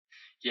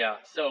 Yeah.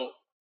 So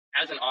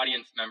as an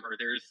audience member,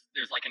 there's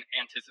like an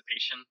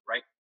anticipation,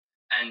 right?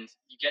 And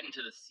you get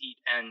into the seat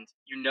and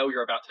you know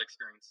you're about to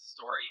experience a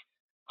story.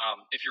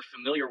 If you're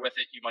familiar with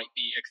it, you might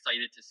be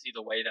excited to see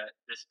the way that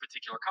this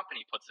particular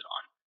company puts it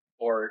on,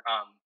 or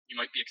you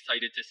might be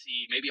excited to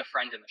see maybe a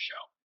friend in the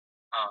show.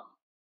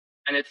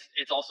 And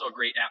it's also a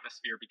great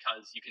atmosphere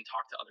because you can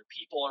talk to other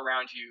people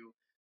around you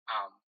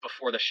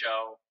before the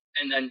show,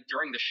 and then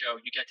during the show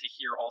you get to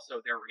hear also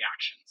their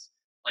reactions.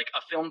 Like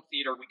a film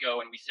theater, we go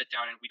and we sit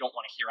down and we don't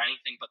want to hear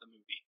anything but the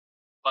movie.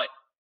 But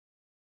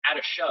at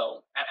a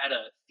show, at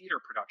a theater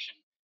production,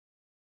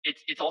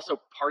 it's also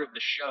part of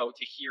the show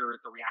to hear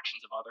the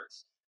reactions of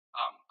others.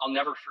 I'll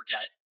never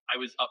forget. I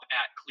was up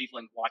at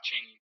Cleveland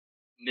watching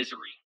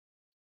Misery,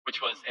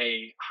 which was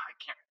I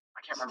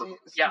can't remember.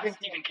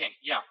 Stephen King.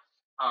 Yeah,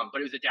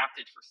 but it was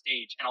adapted for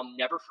stage, and I'll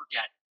never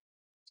forget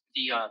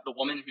the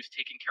woman who's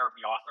taking care of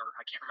the author.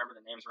 I can't remember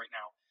the names right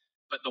now,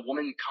 but the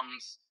woman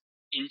comes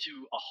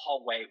into a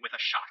hallway with a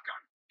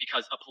shotgun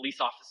because a police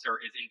officer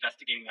is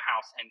investigating the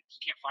house and he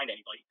can't find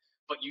anybody.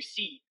 But you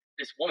see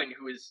this woman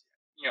who is,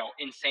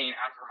 insane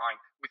out of her mind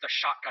with a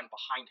shotgun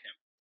behind him.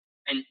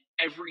 And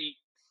every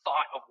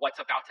thought of what's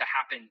about to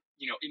happen,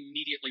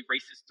 immediately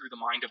races through the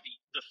mind of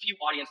the few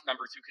audience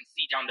members who can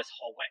see down this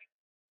hallway.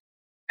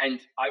 And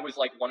I was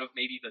like one of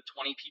maybe the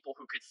 20 people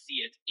who could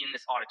see it in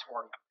this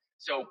auditorium.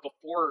 So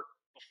before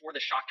the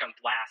shotgun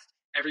blast,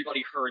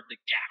 everybody heard the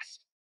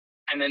gasp,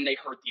 and then they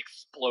heard the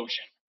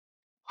explosion,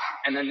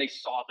 and then they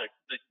saw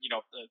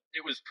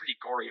it was pretty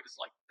gory. It was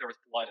like there was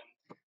blood,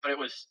 but it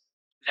was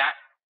that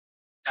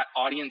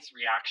audience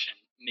reaction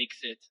makes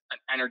it an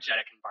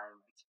energetic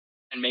environment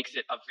and makes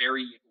it a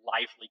very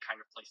lively kind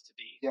of place to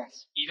be.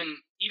 Yes.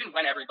 Even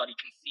when everybody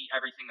can see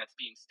everything that's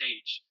being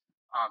staged,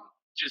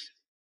 just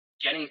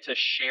getting to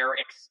share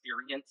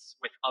experience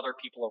with other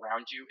people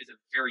around you is a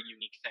very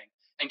unique thing,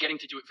 and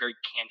getting to do it very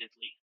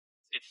candidly,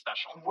 it's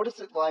special. What is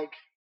it like?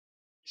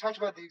 You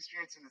talked about the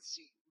experience in the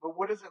seat, but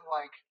what is it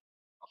like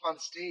up on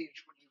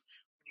stage when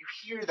you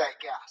hear that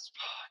gasp?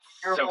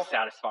 It's so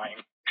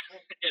satisfying.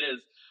 It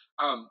is.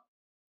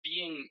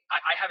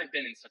 I haven't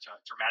been in such a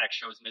dramatic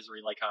show as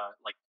Misery, like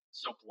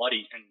so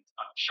bloody and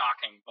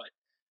shocking, but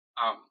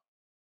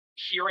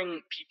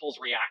hearing people's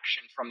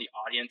reaction from the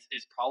audience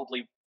is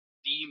probably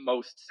the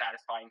most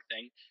satisfying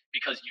thing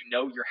because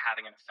you're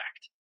having an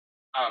effect.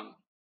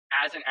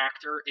 As an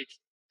actor,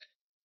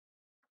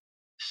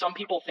 some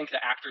people think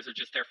that actors are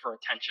just there for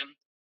attention.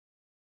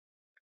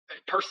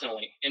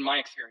 Personally, in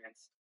my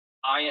experience,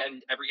 I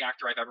and every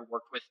actor I've ever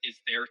worked with is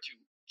there to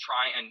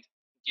try and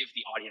give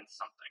the audience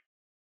something,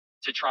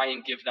 to try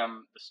and give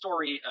them the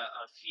story,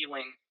 a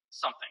feeling,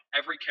 something.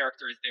 Every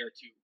character is there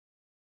to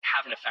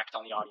have an effect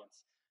on the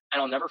audience.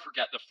 And I'll never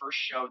forget the first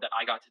show that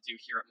I got to do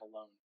here at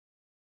Malone.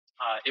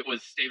 It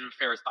was State of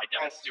Affairs by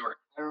Devin Stewart.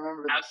 I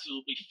remember.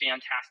 Absolutely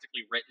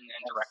fantastically written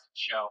and directed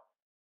show.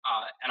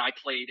 And I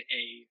played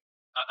a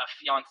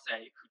fiance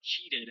who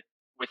cheated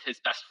with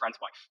his best friend's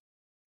wife.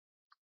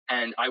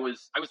 And I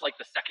was like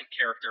the second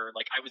character,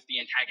 like I was the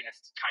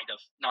antagonist, kind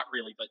of, not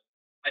really, but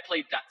I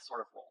played that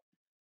sort of role.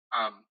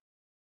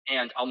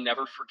 And I'll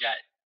never forget,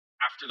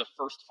 after the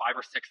first 5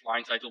 or 6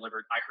 lines I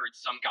delivered, I heard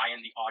some guy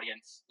in the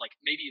audience, like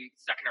maybe in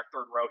the second or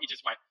third row, he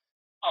just went,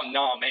 "Oh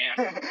no, man!"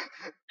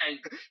 And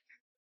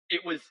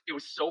it was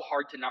so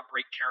hard to not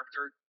break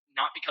character,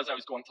 not because I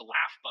was going to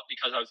laugh, but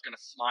because I was going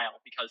to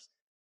smile, because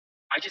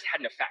I just had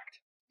an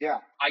effect.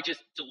 Yeah. I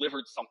just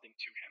delivered something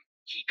to him.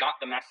 He got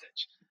the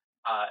message.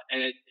 And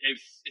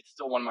it's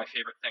still one of my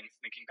favorite things,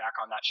 thinking back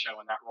on that show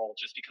and that role,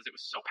 just because it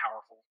was so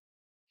powerful.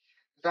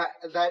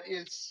 That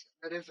is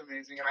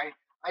amazing, and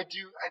I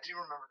do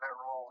remember that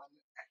role, and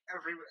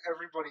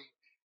everybody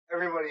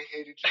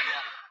hated you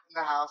in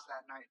the house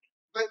that night.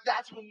 But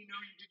that's when you know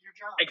you did your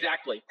job.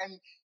 Exactly.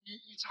 And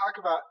you talk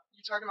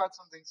about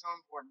something so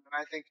important, and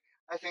I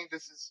think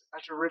this is a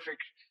terrific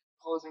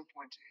closing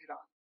point to hit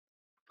on.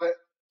 But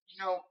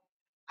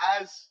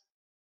as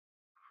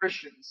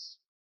Christians,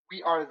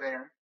 we are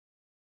there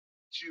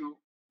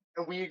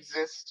and we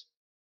exist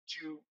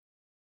to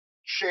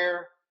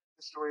share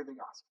the story of the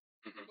gospel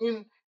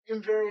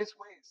in various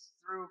ways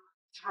through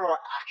our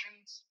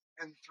actions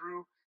and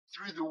through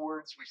the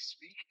words we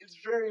speak. It's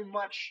very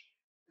much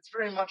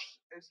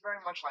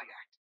like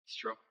acting. It's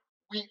true.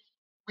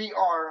 We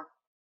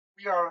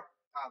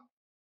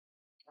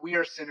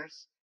are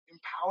sinners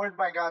empowered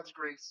by God's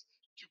grace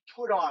to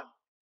put on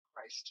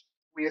Christ.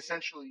 We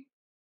essentially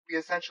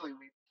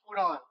put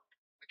on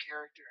a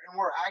character, and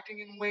we're acting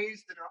in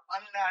ways that are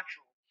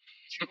unnatural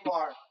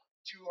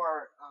to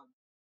our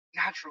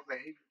natural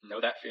behavior.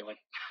 Know that feeling.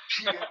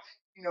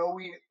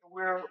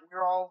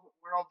 We're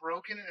all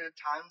broken, and at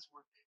times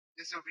we're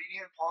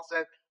disobedient. Paul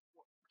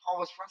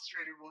was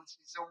frustrated once.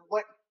 He said,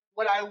 "What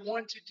I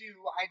want to do,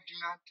 I do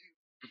not do."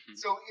 Mm-hmm.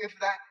 So if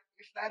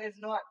that is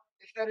not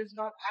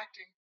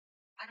acting,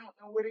 I don't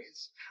know what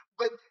is.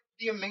 But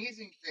the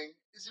amazing thing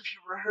is, if you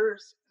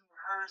rehearse and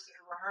rehearse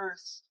and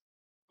rehearse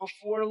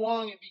before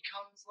long it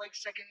becomes like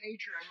second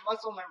nature and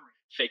muscle memory.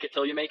 Fake it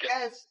till you make it.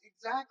 Yes,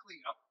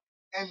 exactly. Yep.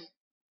 And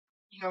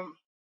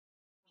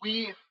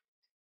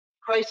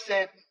Christ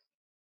said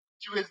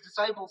to his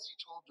disciples, he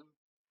told them,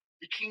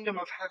 the kingdom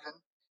of heaven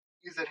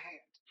is at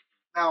hand.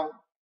 Now,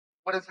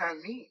 what does that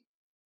mean?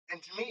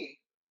 And to me,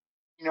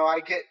 I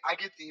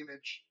get the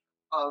image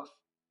of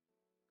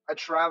a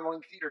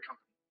traveling theater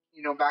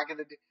company. Back in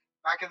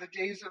the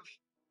days of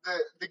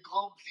the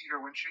Globe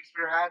Theater when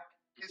Shakespeare had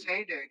his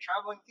heyday,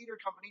 traveling theater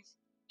companies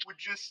would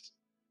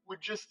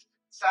just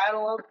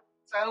saddle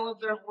up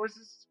their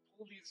horses,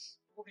 pull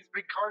these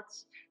big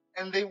carts,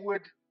 and they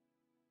would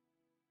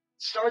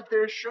start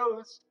their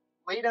shows,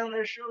 lay down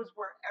their shows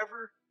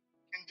wherever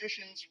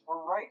conditions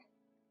were right.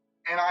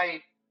 And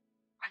I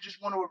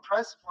just want to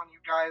impress upon you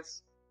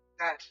guys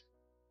that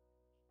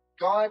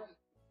God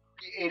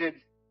created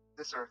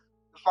this earth.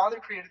 The Father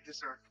created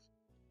this earth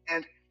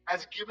and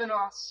has given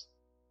us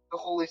the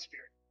Holy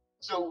Spirit.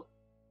 So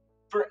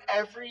for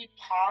every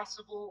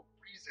possible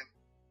reason,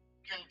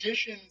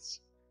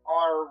 conditions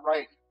are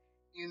right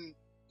in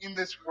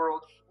this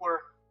world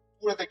for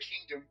the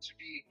kingdom to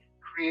be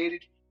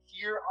created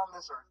here on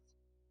this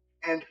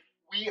earth. And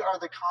we are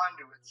the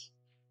conduits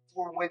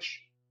for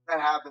which that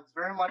happens.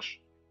 Very much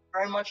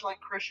like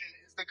Christian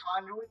is the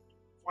conduit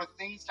for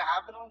things to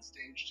happen on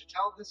stage, to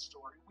tell this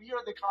story. We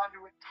are the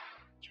conduit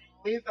to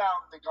live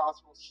out the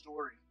gospel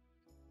story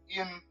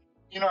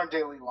in our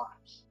daily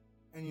lives.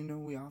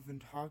 And we often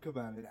talk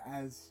about it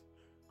as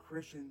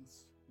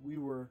Christians. We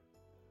were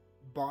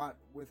bought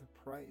with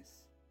a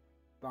price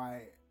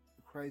by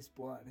Christ's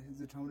blood, his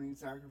atoning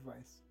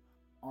sacrifice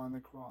on the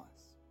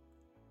cross.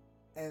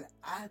 And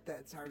at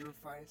that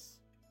sacrifice,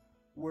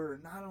 we're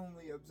not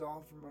only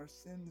absolved from our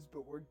sins,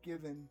 but we're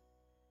given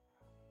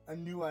a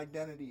new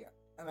identity,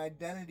 an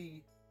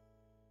identity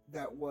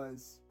that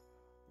was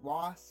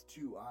lost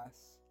to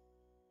us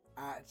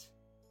at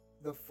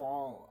the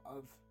fall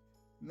of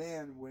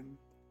man when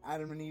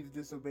Adam and Eve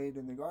disobeyed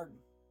in the garden.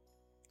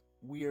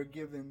 We are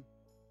given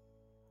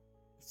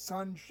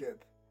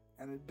sonship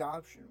and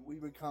adoption. We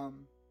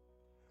become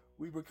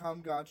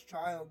God's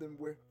child, and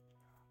we're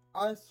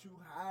us who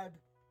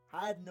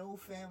had no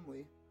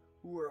family,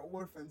 who were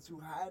orphans, who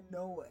had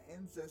no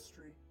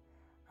ancestry,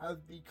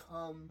 have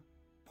become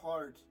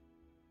part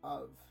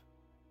of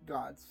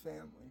God's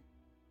family.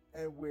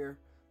 And we're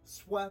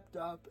swept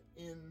up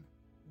in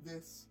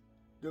this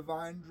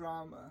divine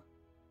drama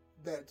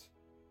that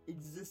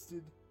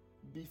existed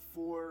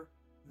before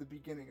the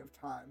beginning of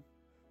time.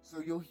 So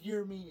you'll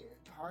hear me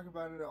talk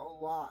about it a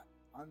lot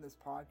on this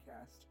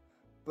podcast,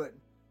 but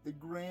the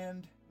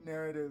grand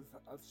narrative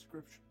of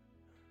Scripture,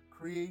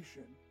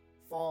 creation,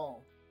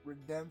 fall,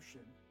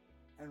 redemption,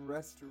 and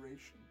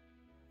restoration.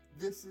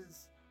 This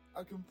is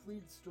a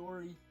complete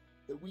story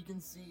that we can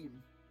see.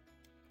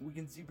 We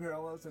can see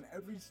parallels in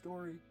every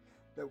story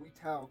that we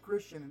tell.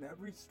 Christian, in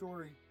every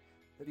story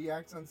that he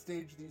acts on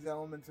stage, these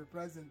elements are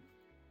present.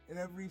 In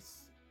every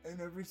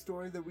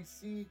story that we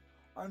see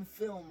on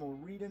film or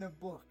read in a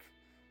book,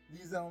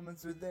 these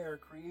elements are there.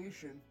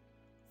 Creation,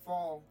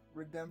 fall,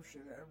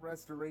 redemption, and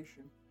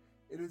restoration.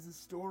 It is a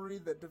story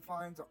that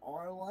defines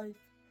our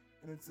life,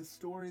 and it's a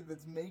story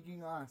that's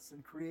making us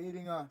and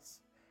creating us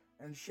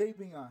and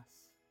shaping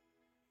us.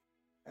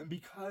 And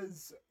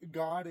because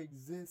God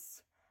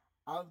exists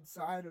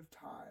outside of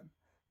time,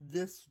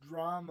 this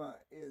drama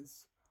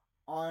is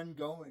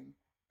ongoing,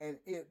 and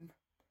it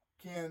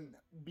can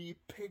be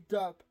picked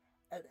up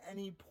at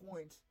any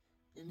point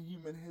in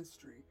human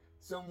history.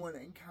 Someone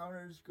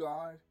encounters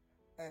God,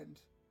 and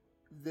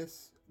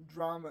this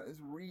drama is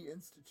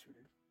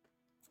reinstituted.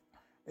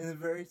 In the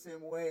very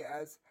same way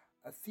as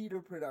a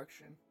theater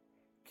production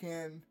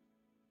can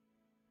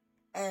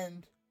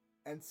end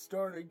and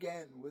start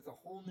again with a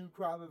whole new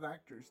crop of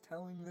actors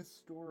telling this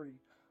story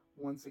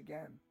once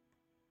again.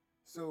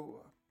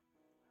 So,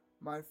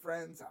 my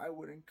friends, I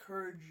would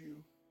encourage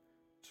you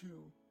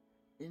to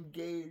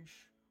engage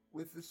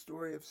with the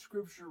story of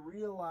Scripture.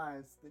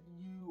 Realize that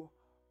you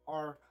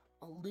are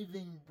a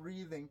living,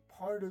 breathing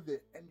part of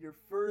it, and you're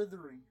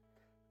furthering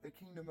the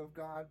kingdom of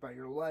God by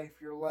your life.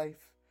 Your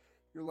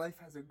life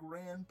has a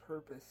grand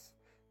purpose.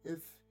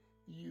 If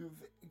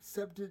you've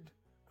accepted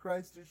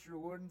Christ as your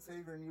Lord and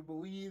Savior, and you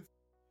believe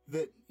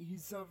that He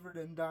suffered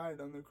and died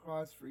on the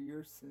cross for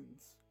your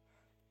sins,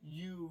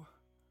 you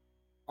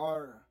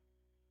are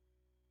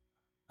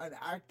an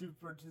active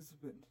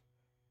participant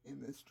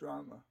in this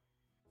drama.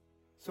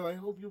 So I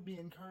hope you'll be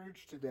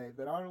encouraged today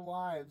that our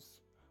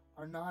lives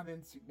are not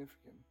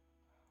insignificant.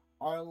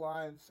 Our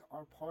lives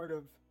are part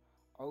of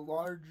a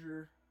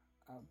larger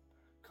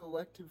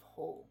collective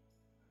whole.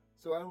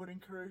 So I would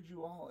encourage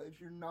you all,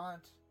 if you're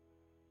not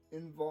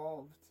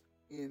involved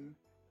in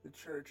the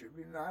church, if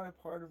you're not a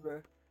part of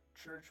a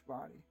church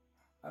body,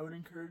 I would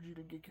encourage you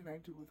to get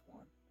connected with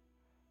one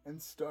and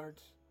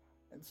start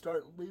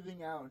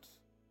living out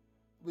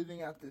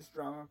this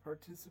drama,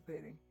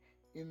 participating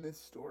in this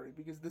story,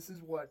 because this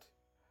is what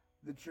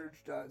the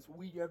church does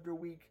week after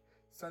week,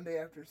 Sunday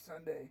after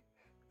Sunday.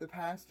 The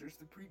pastors,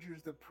 the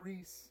preachers, the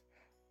priests,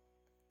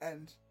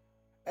 and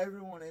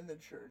everyone in the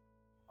church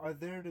are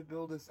there to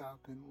build us up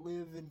and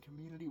live in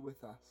community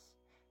with us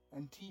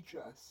and teach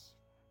us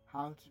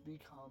how to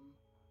become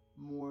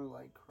more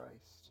like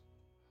Christ.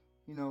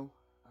 You know,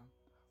 um,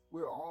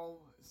 we're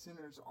all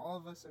sinners. All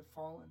of us have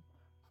fallen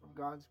from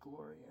God's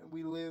glory, and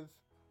we live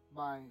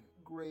by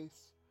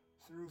grace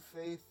through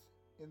faith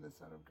in the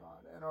Son of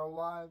God, and our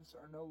lives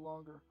are no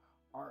longer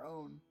our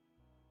own.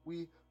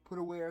 We put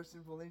away our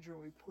sinful nature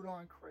and we put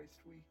on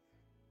Christ. We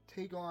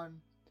take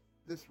on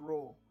this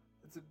role.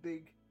 It's a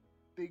big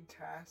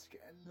task,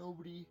 and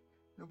nobody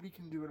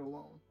can do it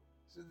alone.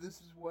 So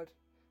this is what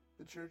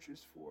the church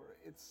is for.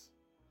 It's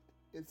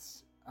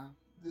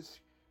this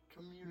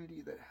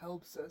community that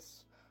helps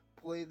us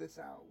play this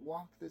out,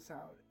 walk this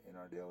out in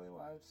our daily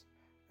lives,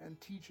 and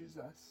teaches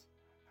us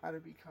how to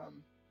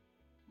become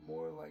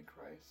more like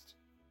Christ,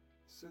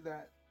 so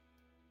that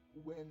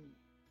when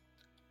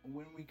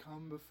we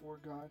come before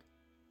God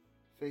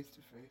face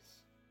to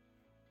face,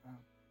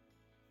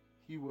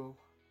 we will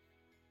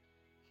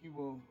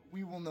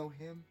know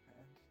Him,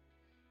 and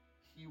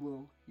He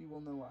will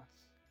know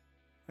us.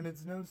 And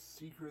it's no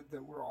secret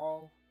that we're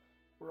all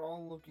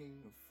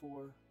looking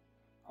for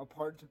a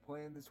part to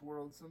play in this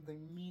world,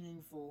 something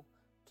meaningful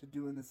to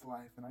do in this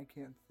life, and I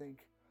can't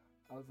think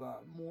of a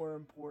more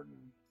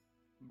important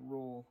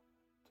role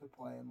to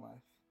play in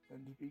life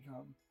than to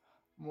become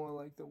more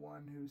like the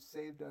one who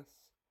saved us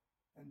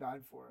and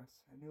died for us,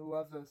 and who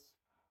loves us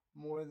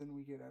more than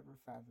we could ever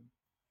fathom.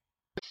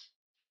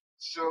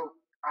 So,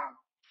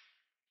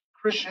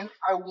 Christian,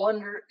 I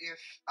wonder if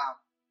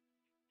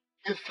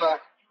you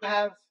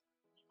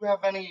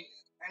have any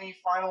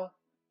final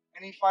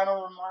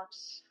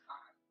remarks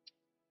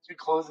to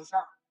close us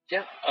out.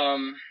 Yeah.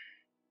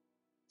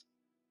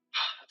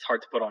 It's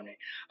hard to put on me.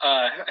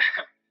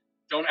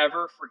 Don't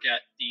ever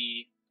forget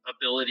the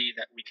ability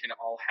that we can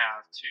all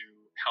have to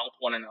help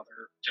one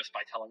another just by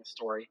telling a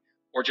story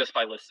or just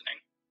by listening.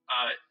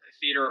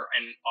 Theater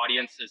and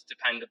audiences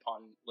depend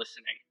upon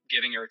listening,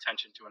 giving your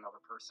attention to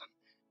another person.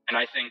 And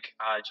I think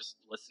just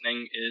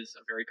listening is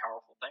a very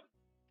powerful thing.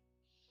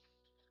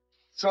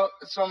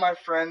 So my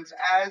friends,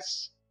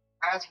 as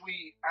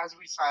we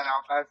sign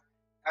off,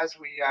 as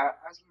we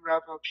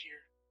wrap up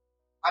here,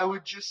 I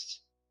would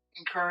just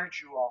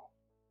encourage you all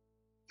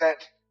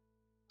that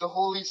the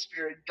Holy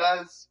Spirit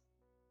does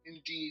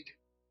indeed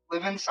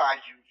live inside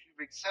you. If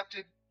you've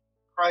accepted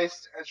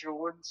Christ as your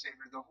Lord and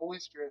Savior, the Holy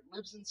Spirit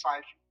lives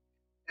inside you,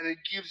 and it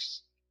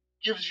gives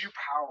you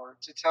power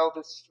to tell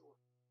this story.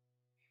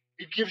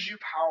 It gives you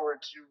power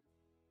to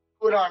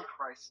put on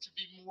Christ, to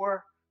be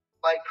more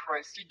like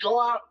Christ, to go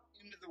out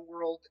into the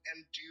world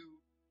and do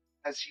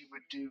as He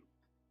would do,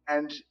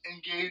 and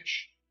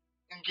engage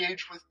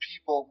with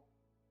people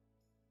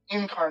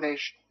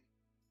incarnationally.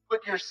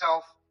 Put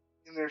yourself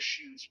in their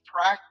shoes.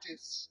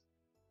 Practice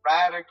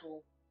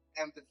radical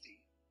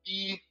empathy.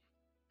 Be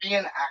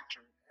an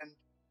actor,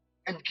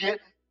 and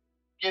get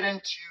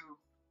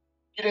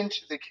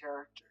into the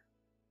character.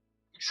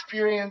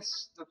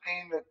 Experience the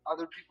pain that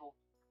other people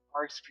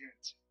are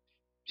experiencing,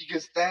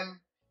 because then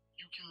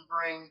you can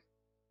bring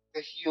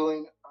the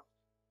healing of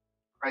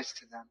Christ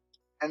to them,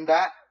 and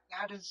that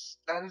is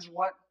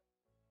what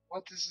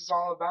this is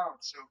all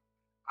about. So,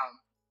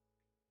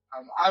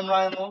 I'm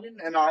Ryan Logan,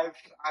 and I've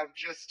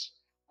just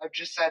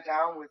sat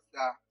down with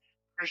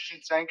Christian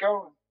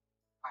Senko.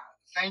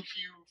 Thank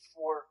you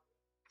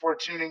for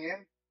tuning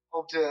in.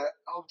 Hope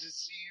to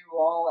see you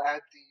all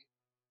at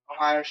the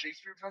Ohio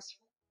Shakespeare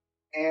Festival,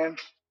 and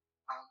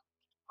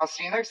I'll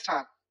see you next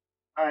time.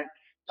 All right,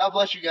 God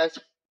bless you guys.